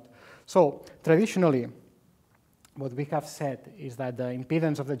is not. So traditionally, what we have said is that the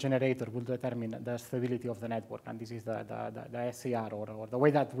impedance of the generator will determine the stability of the network, and this is the SCR, or the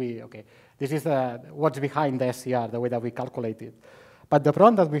way that we, this is what's behind the SCR, the way that we calculate it. But the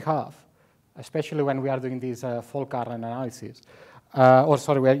problem that we have, especially when we are doing this fault current analysis, we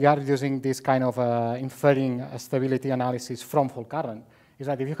are using this kind of inferring stability analysis from fault current, is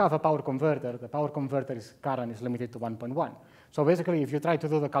that if you have a power converter, the power converter's current is limited to 1.1. So basically, if you try to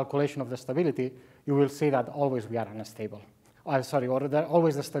do the calculation of the stability, you will see that always we are unstable.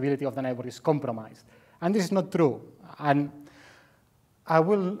 Always the stability of the network is compromised. And this is not true. And I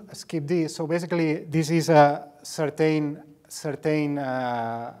will skip this. So basically, this is a certain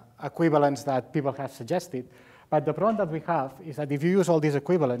equivalence that people have suggested. But the problem that we have is that if you use all these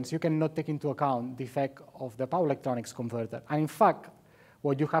equivalents, you cannot take into account the effect of the power electronics converter. And in fact,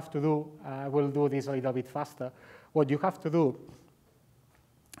 what you have to do, I will do this a little bit faster, what you have to do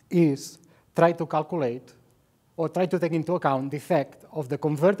is try to calculate or try to take into account the effect of the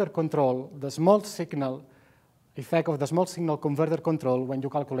converter control, the small signal, effect of the small signal converter control when you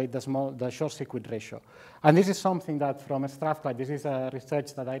calculate the short circuit ratio. And this is something that from Strathclyde, this is a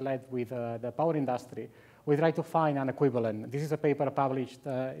research that I led with the power industry. We try to find an equivalent. This is a paper published,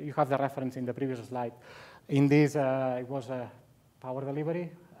 you have the reference in the previous slide. In this, it was a power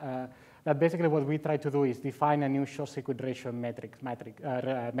delivery. That basically what we try to do is define a new short circuit ratio metric.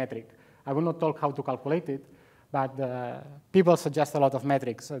 I will not talk how to calculate it, but people suggest a lot of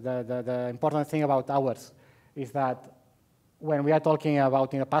metrics. The important thing about ours is that when we are talking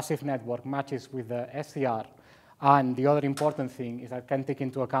about in a passive network matches with the SCR, and the other important thing is that can take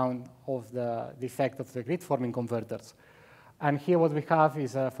into account of the effect of the grid forming converters. And here what we have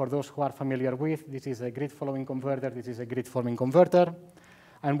is, for those who are familiar with, this is a grid following converter, this is a grid forming converter.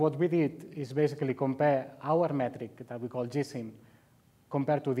 And what we did is basically compare our metric that we call GSIM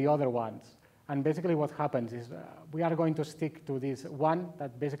compared to the other ones. And basically what happens is we are going to stick to this one,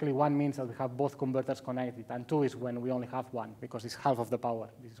 that basically one means that we have both converters connected, and two is when we only have one, because it's half of the power.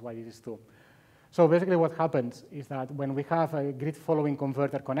 This is why this is two. So basically what happens is that when we have a grid following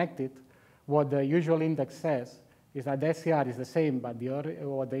converter connected, what the usual index says is that the SCR is the same, but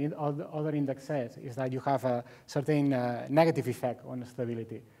what the other index says is that you have a certain negative effect on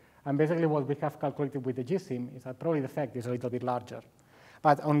stability. And basically what we have calculated with the GSIM is that probably the effect is a little bit larger.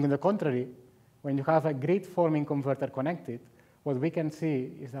 But on the contrary, when you have a grid forming converter connected, what we can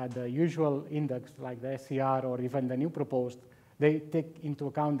see is that the usual index, like the SCR or even the new proposed, they take into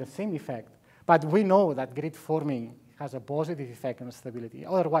account the same effect. But we know that grid forming has a positive effect on stability.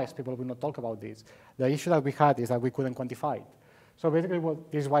 Otherwise, people will not talk about this. The issue that we had is that we couldn't quantify it. So basically,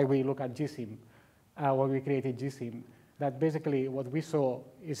 this is why we look at GSIM, when we created GSIM, that basically what we saw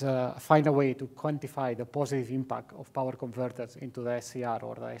is find a way to quantify the positive impact of power converters into the SCR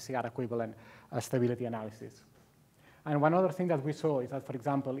or the SCR equivalent stability analysis. And one other thing that we saw is that, for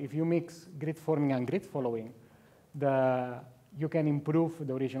example, if you mix grid forming and grid following, you can improve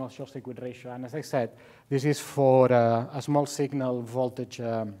the original short circuit ratio. And as I said, this is for a small signal voltage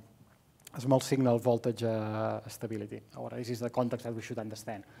stability, or this is the context that we should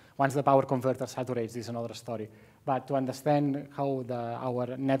understand. Once the power converter saturates, this is another story. But to understand how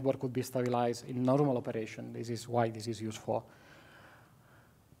our network could be stabilized in normal operation, this is why this is useful.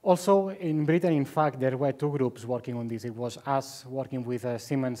 Also, in Britain, in fact, there were two groups working on this. It was us working with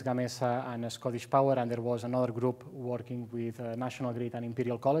Siemens Gamesa and Scottish Power, and there was another group working with National Grid and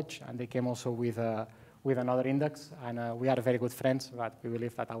Imperial College, and they came also with another index, and we are very good friends, but we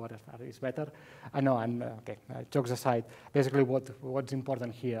believe that ours is better. Okay, jokes aside, basically what's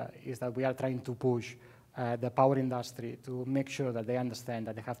important here is that we are trying to push the power industry to make sure that they understand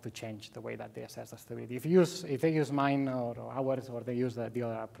that they have to change the way that they assess the stability. If they use mine or ours, or they use the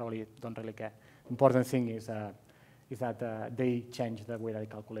other, I probably don't really care. The important thing is that they change the way they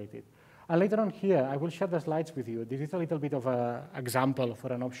calculate it. And later on here, I will share the slides with you. This is a little bit of an example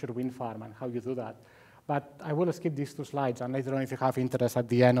for an offshore wind farm and how you do that. But I will skip these two slides, and later on, if you have interest at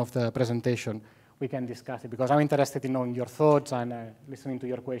the end of the presentation, we can discuss it, because I'm interested in knowing your thoughts and listening to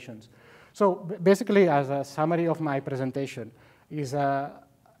your questions. So basically, as a summary of my presentation, is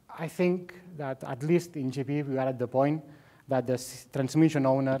I think that at least in GB, we are at the point that the transmission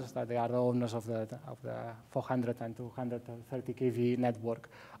owners, that they are the owners of the 400 and 230 kV network,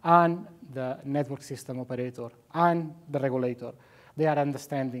 and the network system operator, and the regulator, they are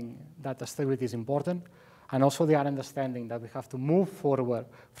understanding that the stability is important, and also they are understanding that we have to move forward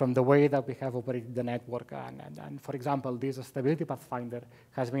from the way that we have operated the network. And for example, this stability pathfinder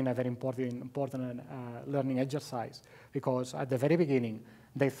has been a very important learning exercise, because at the very beginning,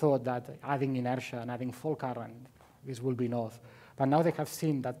 they thought that adding inertia and adding fault current, this will be enough. But now they have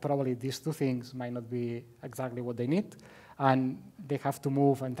seen that probably these two things might not be exactly what they need, and they have to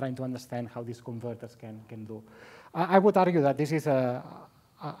move and trying to understand how these converters can do. I would argue that this is a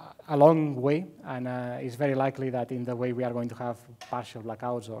a long way, and it's very likely that in the way we are going to have partial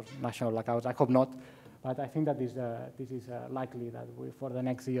blackouts or national blackouts. I hope not, but I think that this is likely that for the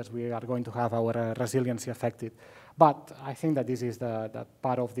next years we are going to have our resiliency affected. But I think that this is the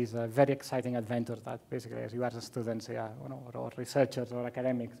part of this very exciting adventure that basically, as you as students or researchers or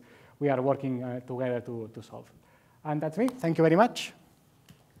academics, we are working together to solve. And that's me. Thank you very much.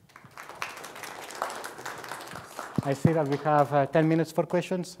 I see that we have 10 minutes for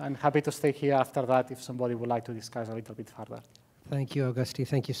questions. I'm happy to stay here after that if somebody would like to discuss a little bit further. Thank you, Augusti.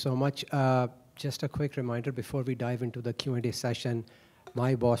 Thank you so much. Just a quick reminder before we dive into the Q&A session,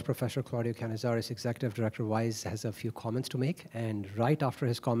 my boss, Professor Claudio Canizares, Executive Director WISE, has a few comments to make. And right after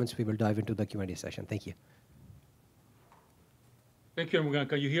his comments, we will dive into the Q&A session. Thank you. Thank you, Armughan.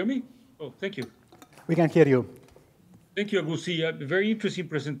 Can you hear me? Oh, thank you. We can hear you. Thank you, Augusti. A very interesting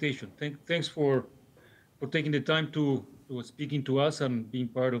presentation. Thanks for taking the time to speaking to us and being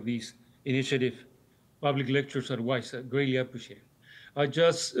part of this initiative, public lectures at WISE. I greatly appreciate it. I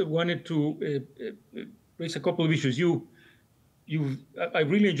just wanted to raise a couple of issues. I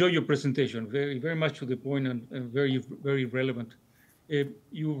really enjoyed your presentation, very much to the point and very relevant.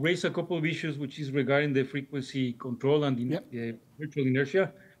 You raised a couple of issues, which is regarding the frequency control and the virtual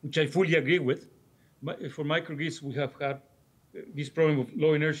inertia, which I fully agree with. For microgrids, we have had this problem of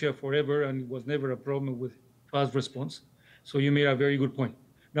low inertia forever, and it was never a problem with fast response. So you made a very good point.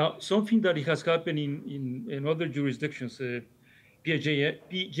 Now, something that has happened in other jurisdictions,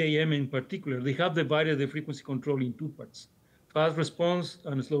 PJM in particular, they have divided the frequency control in two parts, fast response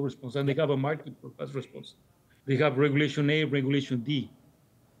and slow response, and they have a market for fast response. They have regulation A, regulation D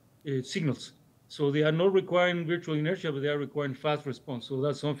signals. So they are not requiring virtual inertia, but they are requiring fast response. So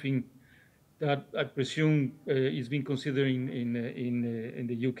that's something that I presume is being considered in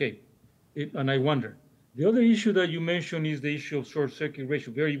the UK. And I wonder. The other issue that you mentioned is the issue of short circuit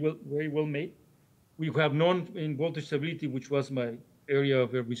ratio, very well made. We have known in voltage stability, which was my area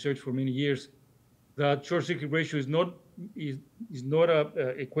of research for many years, that short circuit ratio is not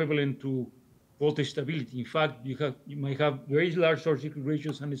equivalent to voltage stability. In fact, you might have very large short circuit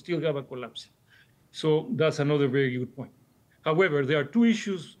ratios and still have a collapse. So that's another very good point. However, there are two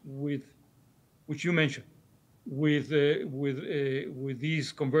issues which you mentioned with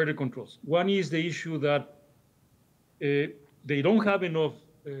these converter controls. One is the issue that they don't have enough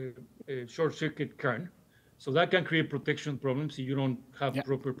short circuit current, so that can create protection problems if you don't have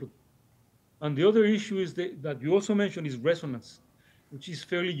proper protection. And the other issue is that you also mentioned is resonance, which is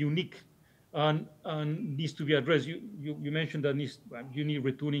fairly unique and needs to be addressed. You mentioned that you need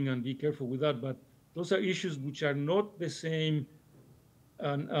retuning and be careful with that, but those are issues which are not the same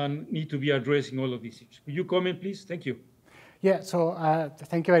and need to be addressed in all of these issues. Could you comment, please? Thank you. Yeah, so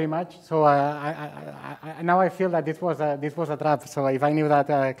thank you very much. So now I feel that this was a trap. So if I knew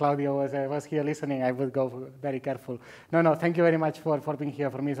that Claudio was here listening, I would go very careful. No, thank you very much for being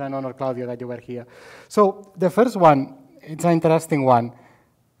here. For me, it's an honor, Claudio, that you were here. So the first one, it's an interesting one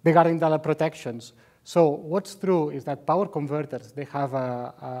regarding the protections. So what's true is that power converters, they have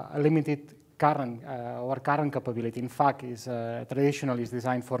a limited current or current capability. In fact, is traditionally is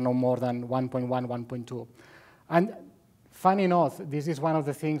designed for no more than 1.1, 1.2. And funny enough, this is one of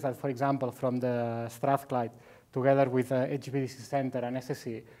the things that, for example, from the Strathclyde, together with HVDC Center and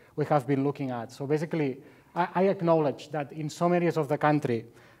SSE, we have been looking at. So basically, I acknowledge that in some areas of the country,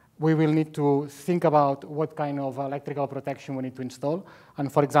 we will need to think about what kind of electrical protection we need to install.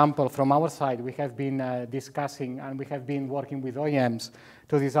 And for example, from our side, we have been discussing and we have been working with OEMs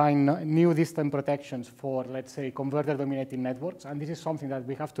to design new distant protections for, let's say, converter-dominated networks. And this is something that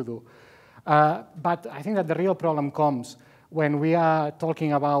we have to do. But I think that the real problem comes when we are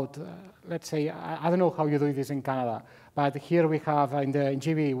talking about, let's say, I don't know how you do this in Canada, but here we have, in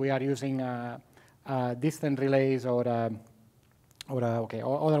GB, we are using distant relays or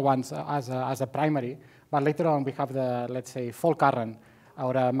other ones as a primary, but later on we have the, let's say, fault current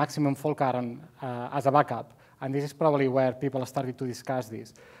or maximum fault current as a backup. And this is probably where people are starting to discuss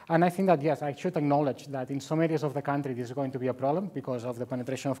this. And I think that, yes, I should acknowledge that in some areas of the country, this is going to be a problem because of the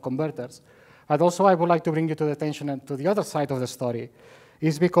penetration of converters. But also, I would like to bring you to the attention and to the other side of the story,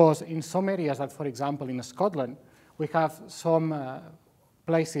 is because in some areas that, for example, in Scotland, we have some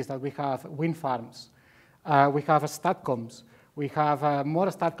places that we have wind farms, we have STATCOMs, we have more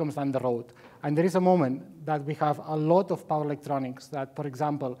STATCOMs down the road. And there is a moment that we have a lot of power electronics that, for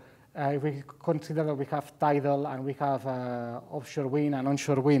example, if we consider that we have tidal and we have offshore wind and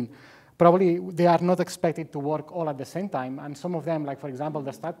onshore wind, probably they are not expected to work all at the same time. And some of them, like for example,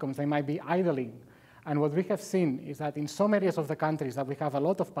 the STATCOMs, they might be idling. And what we have seen is that in some areas of the countries that we have a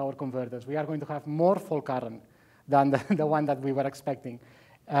lot of power converters, we are going to have more fault current than the one that we were expecting.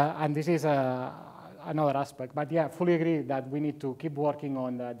 And this is another aspect. But yeah, fully agree that we need to keep working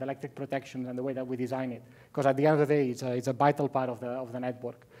on the electric protection and the way that we design it. Because at the end of the day, it's a vital part of the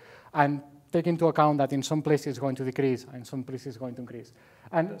network. And take into account that in some places it's going to decrease, and in some places it's going to increase.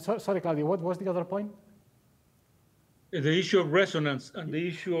 And sorry, Claudio, what was the other point? The issue of resonance and the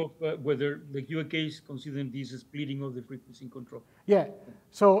issue of whether the UK is considering this splitting of the frequency control. Yeah,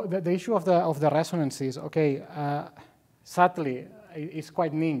 so the issue of the resonance is, okay, sadly, it's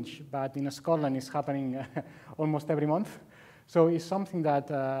quite niche, but in Scotland it's happening almost every month. So it's something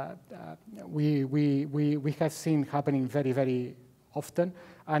that we have seen happening very, very often.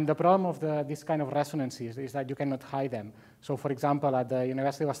 And the problem of this kind of resonances is that you cannot hide them. So for example, at the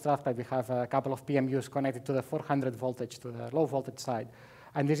University of Strathclyde, we have a couple of PMUs connected to the 400 voltage, to the low voltage side.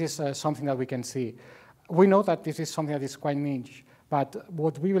 And this is something that we can see. We know that this is something that is quite niche, but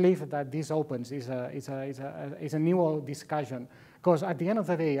what we believe that this opens is a new discussion. Because at the end of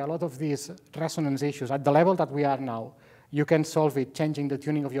the day, a lot of these resonance issues, at the level that we are now, you can solve it changing the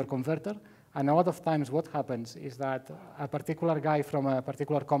tuning of your converter. And a lot of times what happens is that a particular guy from a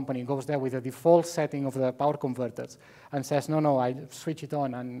particular company goes there with a default setting of the power converters and says, no, I switch it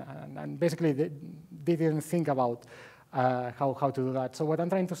on. And basically they didn't think about how to do that. So what I'm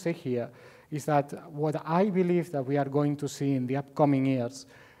trying to say here is that what I believe that we are going to see in the upcoming years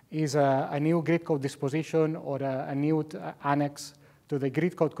is a new grid code disposition or a new annex to the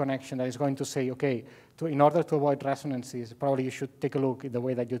grid code connection that is going to say, okay, in order to avoid resonances, probably you should take a look at the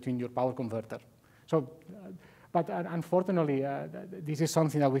way that you tune your power converter. So, but unfortunately, this is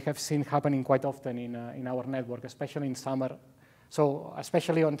something that we have seen happening quite often in our network, especially in summer. So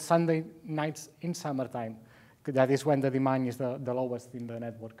especially on Sunday nights in summertime, that is when the demand is the lowest in the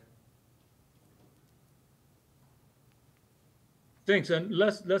network. Thanks. And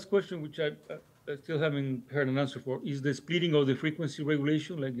last question, which I still haven't heard an answer for, is the splitting of the frequency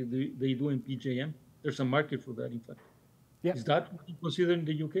regulation like they do in PJM. There's a market for that, in fact. Yeah. Is that what you consider in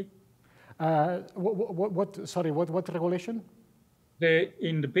the UK? What regulation?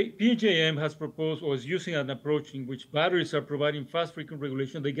 In the PJM has proposed or is using an approach in which batteries are providing fast frequency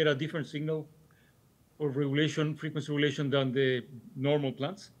regulation. They get a different signal for regulation, frequency regulation than the normal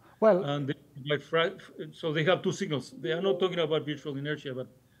plants. Well, and so they have two signals. They are not talking about virtual inertia, but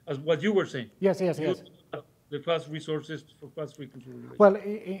as what you were saying. Yes. The fast resources for fast frequency regulation. Well,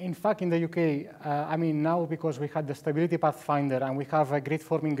 in fact, in the UK, I mean, now because we had the stability pathfinder and we have a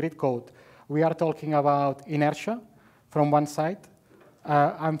grid-forming grid code, we are talking about inertia from one side,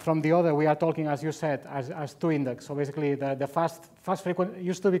 and from the other, we are talking, as you said, as two index. So basically, the fast frequency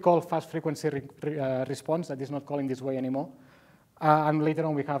used to be called fast frequency response. That is not calling this way anymore. And later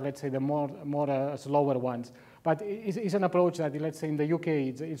on, we have, let's say, the more slower ones. But it's an approach that, let's say, in the UK,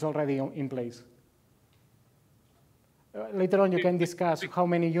 it's already in place. Later on, you can discuss how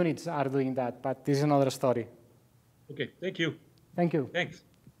many units are doing that, but this is another story. Okay, thank you. Thank you. Thanks.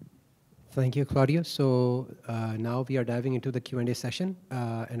 Thank you, Claudio. So now we are diving into the Q&A session,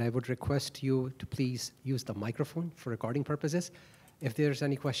 and I would request you to please use the microphone for recording purposes. If there's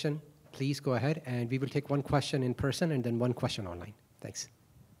any question, please go ahead, and we will take one question in person and then one question online. Thanks.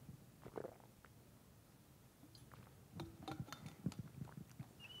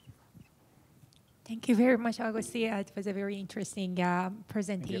 Thank you very much, Agustia. It was a very interesting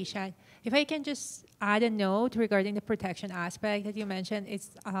presentation. If I can just add a note regarding the protection aspect that you mentioned,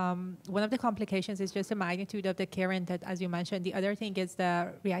 it's one of the complications is just the magnitude of the current that, as you mentioned. The other thing is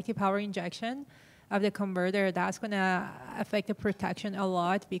the reactive power injection of the converter. That's going to affect the protection a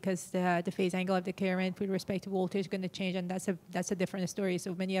lot because the phase angle of the current with respect to voltage is going to change, and that's a different story.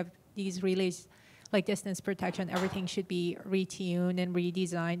 So many of these relays, like distance protection, everything should be retuned and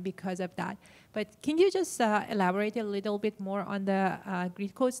redesigned because of that. But can you just elaborate a little bit more on the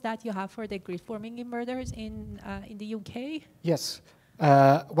grid codes that you have for the grid forming inverters in the UK? Yes.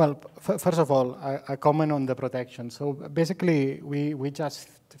 Well, first of all, a comment on the protection. So basically, we just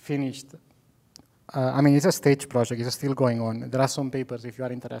finished. I mean, it's a stage project. It's still going on. There are some papers if you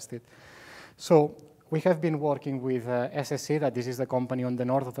are interested. So we have been working with SSE, that this is the company on the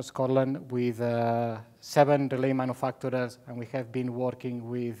north of Scotland, with 7 relay manufacturers, and we have been working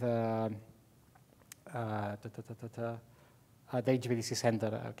with the HVDC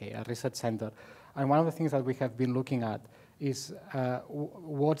center, okay, a research center. And one of the things that we have been looking at is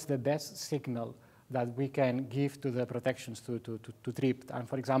what's the best signal that we can give to the protections to trip. And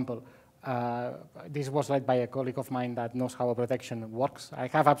for example, this was led by a colleague of mine that knows how a protection works. I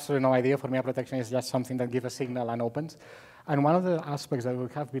have absolutely no idea. For me, a protection is just something that gives a signal and opens. And one of the aspects that we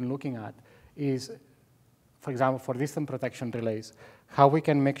have been looking at is for example, for distant protection relays, how we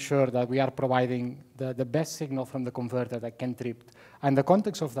can make sure that we are providing the best signal from the converter that can trip. And the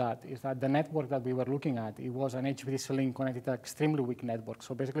context of that is that the network that we were looking at, it was an HVDC link connected to an extremely weak network.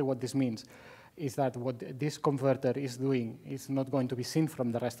 So basically what this means is that what this converter is doing is not going to be seen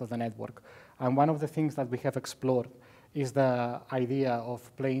from the rest of the network. And one of the things that we have explored is the idea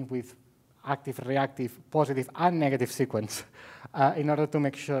of playing with active, reactive, positive, and negative sequence in order to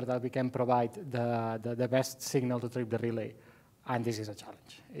make sure that we can provide the best signal to trip the relay. And this is a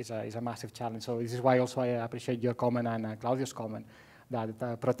challenge. It's a massive challenge. So this is why also I appreciate your comment and Claudio's comment that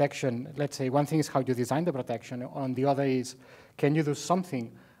the protection, let's say one thing is how you design the protection, on the other is can you do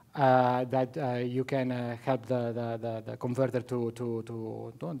something that you can help the converter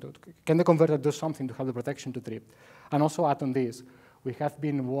can the converter do something to help the protection to trip? And also add on this, we have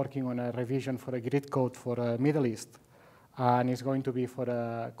been working on a revision for a grid code for Middle East, and it's going to be for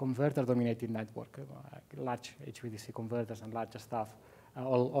a converter-dominated network, large HVDC converters and larger stuff,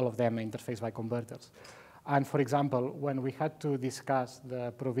 all of them interfaced by converters. And for example, when we had to discuss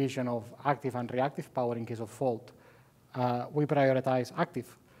the provision of active and reactive power in case of fault, we prioritize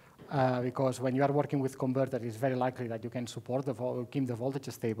active. Because when you are working with converters, it's very likely that you can support keep the voltage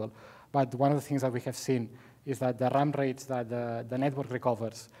stable. But one of the things that we have seen is that the RAM rates that the network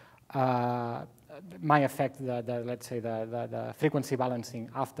recovers might affect let's say the frequency balancing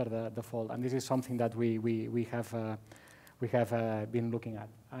after the fault, and this is something that we have been looking at.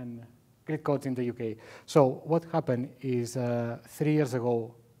 And grid codes in the UK. So what happened is 4 years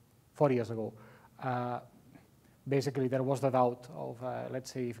ago, basically there was the doubt of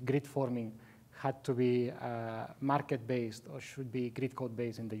let's say if grid forming had to be market-based or should be grid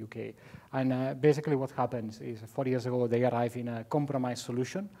code-based in the UK. And basically what happens is 4 years ago they arrived in a compromise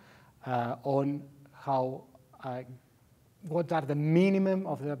solution on how, what are the minimum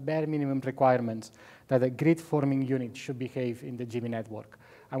of the bare minimum requirements that a grid forming unit should behave in the GB network.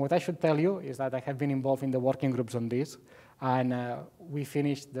 And what I should tell you is that I have been involved in the working groups on this, and we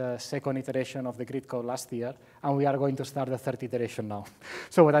finished the second iteration of the grid code last year, and we are going to start the third iteration now.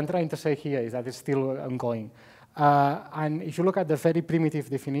 So what I'm trying to say here is that it's still ongoing. And if you look at the very primitive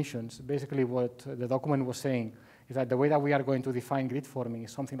definitions, basically what the document was saying is that the way that we are going to define grid forming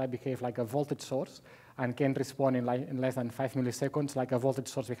is something that behaves like a voltage source and can respond in less than 5 milliseconds like a voltage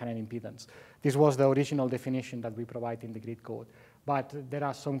source behind an impedance. This was the original definition that we provide in the grid code. But there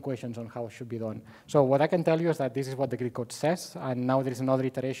are some questions on how it should be done. So what I can tell you is that this is what the grid code says, and now there is another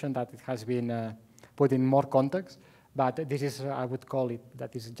iteration that it has been put in more context, but this is, I would call it,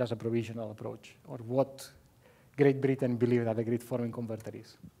 that this is just a provisional approach, or what Great Britain believe that the grid forming converter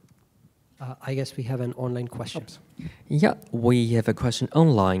is. I guess we have an online question. Oops. Yeah, we have a question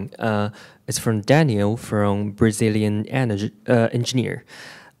online. It's from Daniel from Brazilian engineer.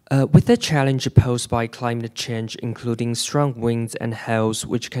 With the challenge posed by climate change, including strong winds and hails,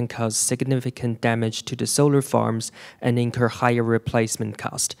 which can cause significant damage to the solar farms and incur higher replacement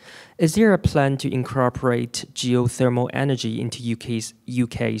cost, is there a plan to incorporate geothermal energy into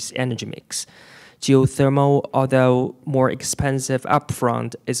UK's energy mix? Geothermal, although more expensive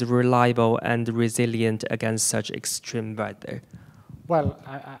upfront, is reliable and resilient against such extreme weather. Well,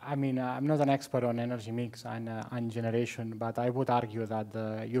 I mean, I'm not an expert on energy mix and generation, but I would argue that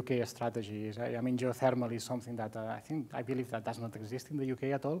the UK strategy is, I mean, geothermal is something that I believe that does not exist in the UK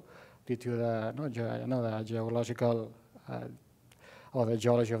at all due to the geological or the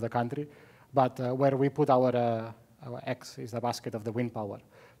geology of the country. But where we put our X is the basket of the wind power.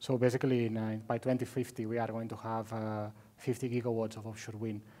 So basically, by 2050, we are going to have 50 gigawatts of offshore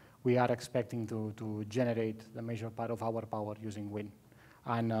wind. We are expecting to generate the major part of our power using wind.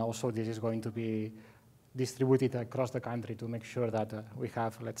 And also this is going to be distributed across the country to make sure that we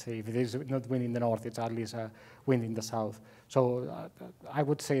have, let's say, if it is not wind in the north, it's at least wind in the south. So I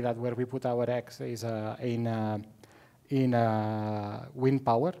would say that where we put our eggs is in wind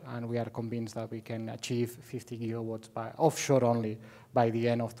power, and we are convinced that we can achieve 50 gigawatts by offshore only by the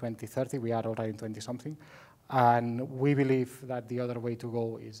end of 2030. We are already in 20-something. And we believe that the other way to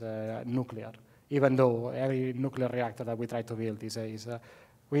go is nuclear, even though every nuclear reactor that we try to build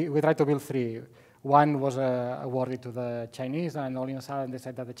we try to build 3. One was awarded to the Chinese, and all of a sudden they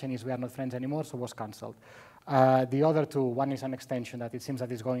said that the Chinese were not friends anymore, so was cancelled. The other 2, one is an extension that it seems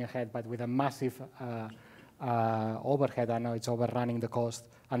that is going ahead, but with a massive overhead, and now it's overrunning the cost,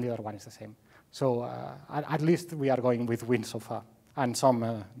 and the other one is the same. So at least we are going with wind so far, and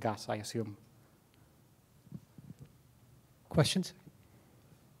some gas, I assume. Questions?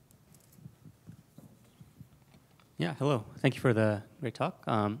 Yeah, hello. Thank you for the great talk.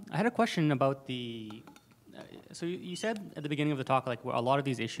 I had a question about so you said at the beginning of the talk, like, where a lot of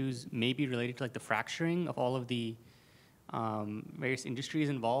these issues may be related to like the fracturing of all of the various industries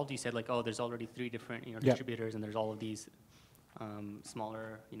involved. You said like, oh, there's already 3 different, distributors, and there's all of these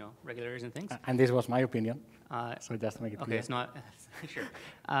smaller, regulators and things. And this was my opinion. So just to make it clear. Okay, it's not sure.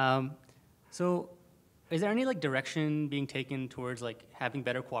 So, is there any like direction being taken towards like having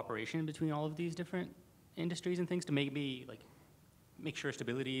better cooperation between all of these different industries and things to maybe like make sure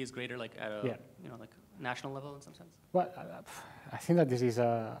stability is greater, like at a like national level in some sense? Well, I think that this is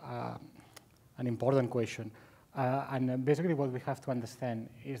an important question. And basically what we have to understand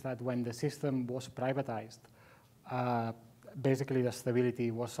is that when the system was privatized, basically the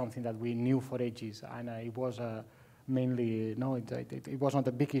stability was something that we knew for ages, and it was mainly, it was not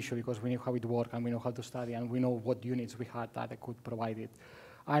a big issue because we knew how it worked and we know how to study and we know what units we had that could provide it.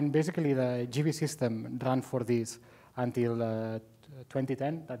 And basically the GB system ran for this until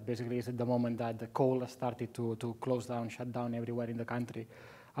 2010. That basically is at the moment that the coal started to close down, shut down everywhere in the country,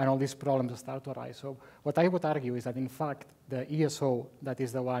 and all these problems start to arise. So what I would argue is that in fact the ESO, that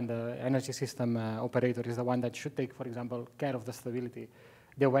is the one, the energy system operator, is the one that should take, for example, care of the stability.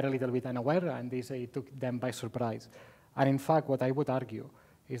 They were a little bit unaware, and this took them by surprise. And in fact, what I would argue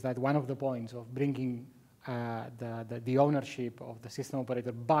is that one of the points of bringing the ownership of the system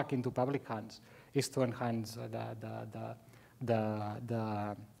operator back into public hands is to enhance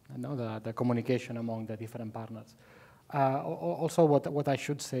the communication among the different partners. Also, what I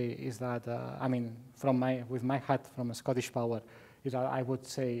should say is that, I mean, with my hat from Scottish Power, is that I would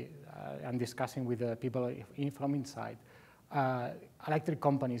say, and discussing with the people from inside, electric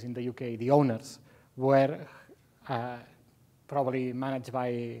companies in the UK, the owners, were probably managed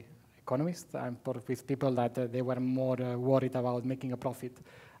by economists and with people that they were more worried about making a profit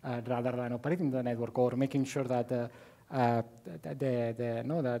rather than operating the network or making sure that their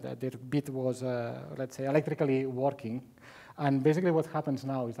bit was, let's say, electrically working. And basically what happens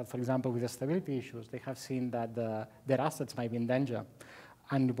now is that, for example, with the stability issues, they have seen that their assets might be in danger.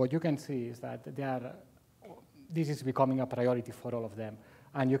 And what you can see is that this is becoming a priority for all of them.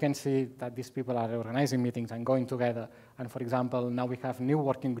 And you can see that these people are organizing meetings and going together. And for example, now we have new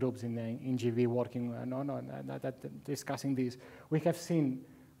working groups in GB working, discussing this. We have seen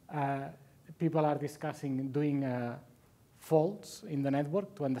people are discussing doing faults in the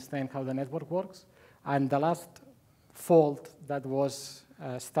network to understand how the network works. And the last fault that was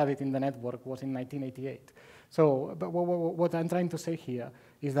studied in the network was in 1988. So but what I'm trying to say here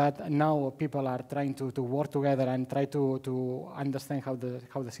is that now people are trying to work together and try to understand how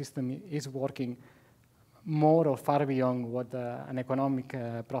the system is working more or far beyond what an economic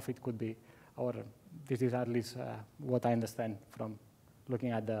profit could be. Or this is at least what I understand from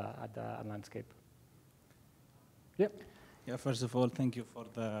looking at the landscape. Yep. Yeah, first of all, thank you for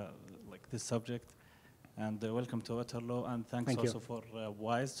this subject, and welcome to Waterloo, and thanks also for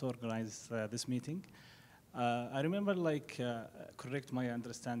WISE to organize this meeting. I remember, correct my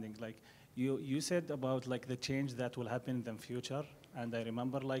understanding, you said about the change that will happen in the future, and I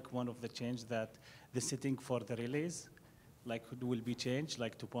remember one of the change that the setting for the relays will be changed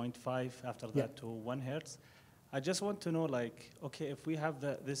to 0.5, after that to 1 hertz. I just want to know okay, if we have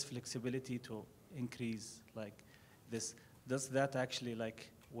this flexibility to increase this, does that actually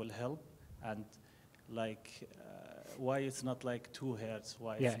will help? And why it's not 2 hertz?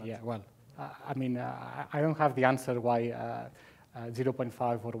 Why it's not well, I mean, I don't have the answer why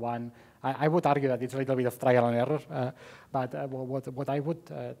 0.5 or 1. I would argue that it's a little bit of trial and error. But what I would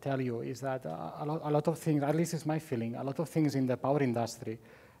tell you is that a lot of things, at least it's my feeling, a lot of things in the power industry,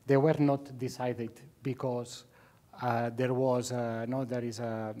 they were not decided because there was,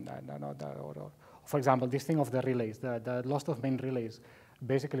 for example, this thing of the relays, the loss of main relays,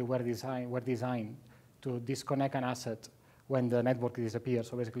 basically were designed to disconnect an asset when the network disappears.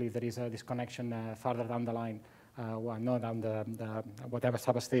 So basically there is a disconnection farther down the line, not down the whatever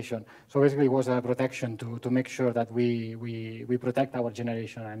substation. So basically it was a protection to make sure that we protect our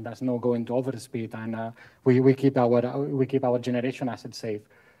generation and does not go into overspeed, and we keep our generation assets safe.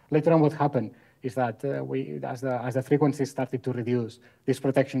 Later on, what happened is that as the frequency started to reduce, this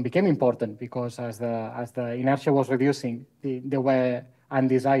protection became important because as the inertia was reducing, there were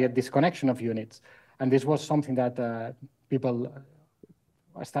undesired disconnection of units, and this was something that people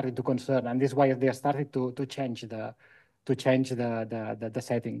started to concern, and this is why they started to change the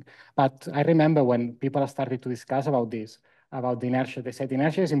setting. But I remember when people started to discuss about this, about the inertia, they said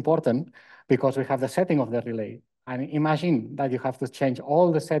inertia is important because we have the setting of the relay. And imagine that you have to change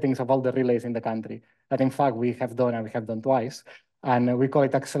all the settings of all the relays in the country, that in fact we have done, and we have done twice. And we call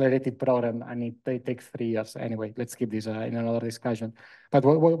it accelerated program, and it takes 3 years. Anyway, let's keep this in another discussion. But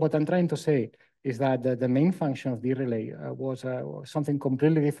what I'm trying to say is that the main function of the relay was something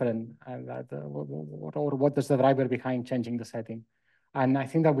completely different, or what is the driver behind changing the setting. And I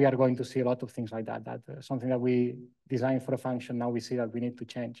think that we are going to see a lot of things like that, something that we designed for a function, now we see that we need to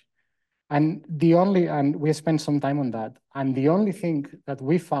change. And we spent some time on that. And the only thing that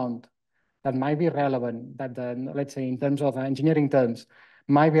we found that might be relevant, that let's say in terms of engineering terms,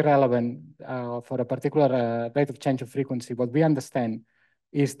 might be relevant for a particular rate of change of frequency, what we understand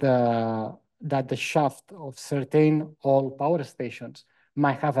is that the shaft of certain old power stations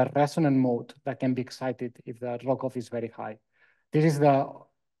might have a resonant mode that can be excited if the rock-off is very high. This is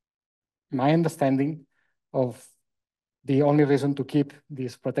my understanding of the only reason to keep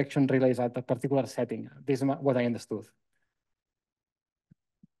these protection relays at a particular setting. This is what I understood.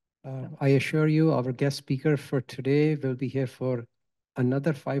 I assure you, our guest speaker for today will be here for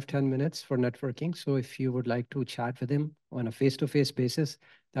another 5-10 minutes for networking. So if you would like to chat with him on a face-to-face basis,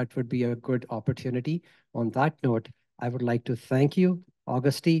 that would be a good opportunity. On that note, I would like to thank you,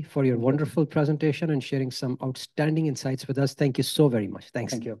 Auguste, for your wonderful presentation and sharing some outstanding insights with us. Thank you so very much.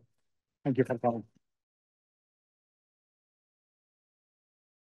 Thanks. Thank you. Thank you for coming.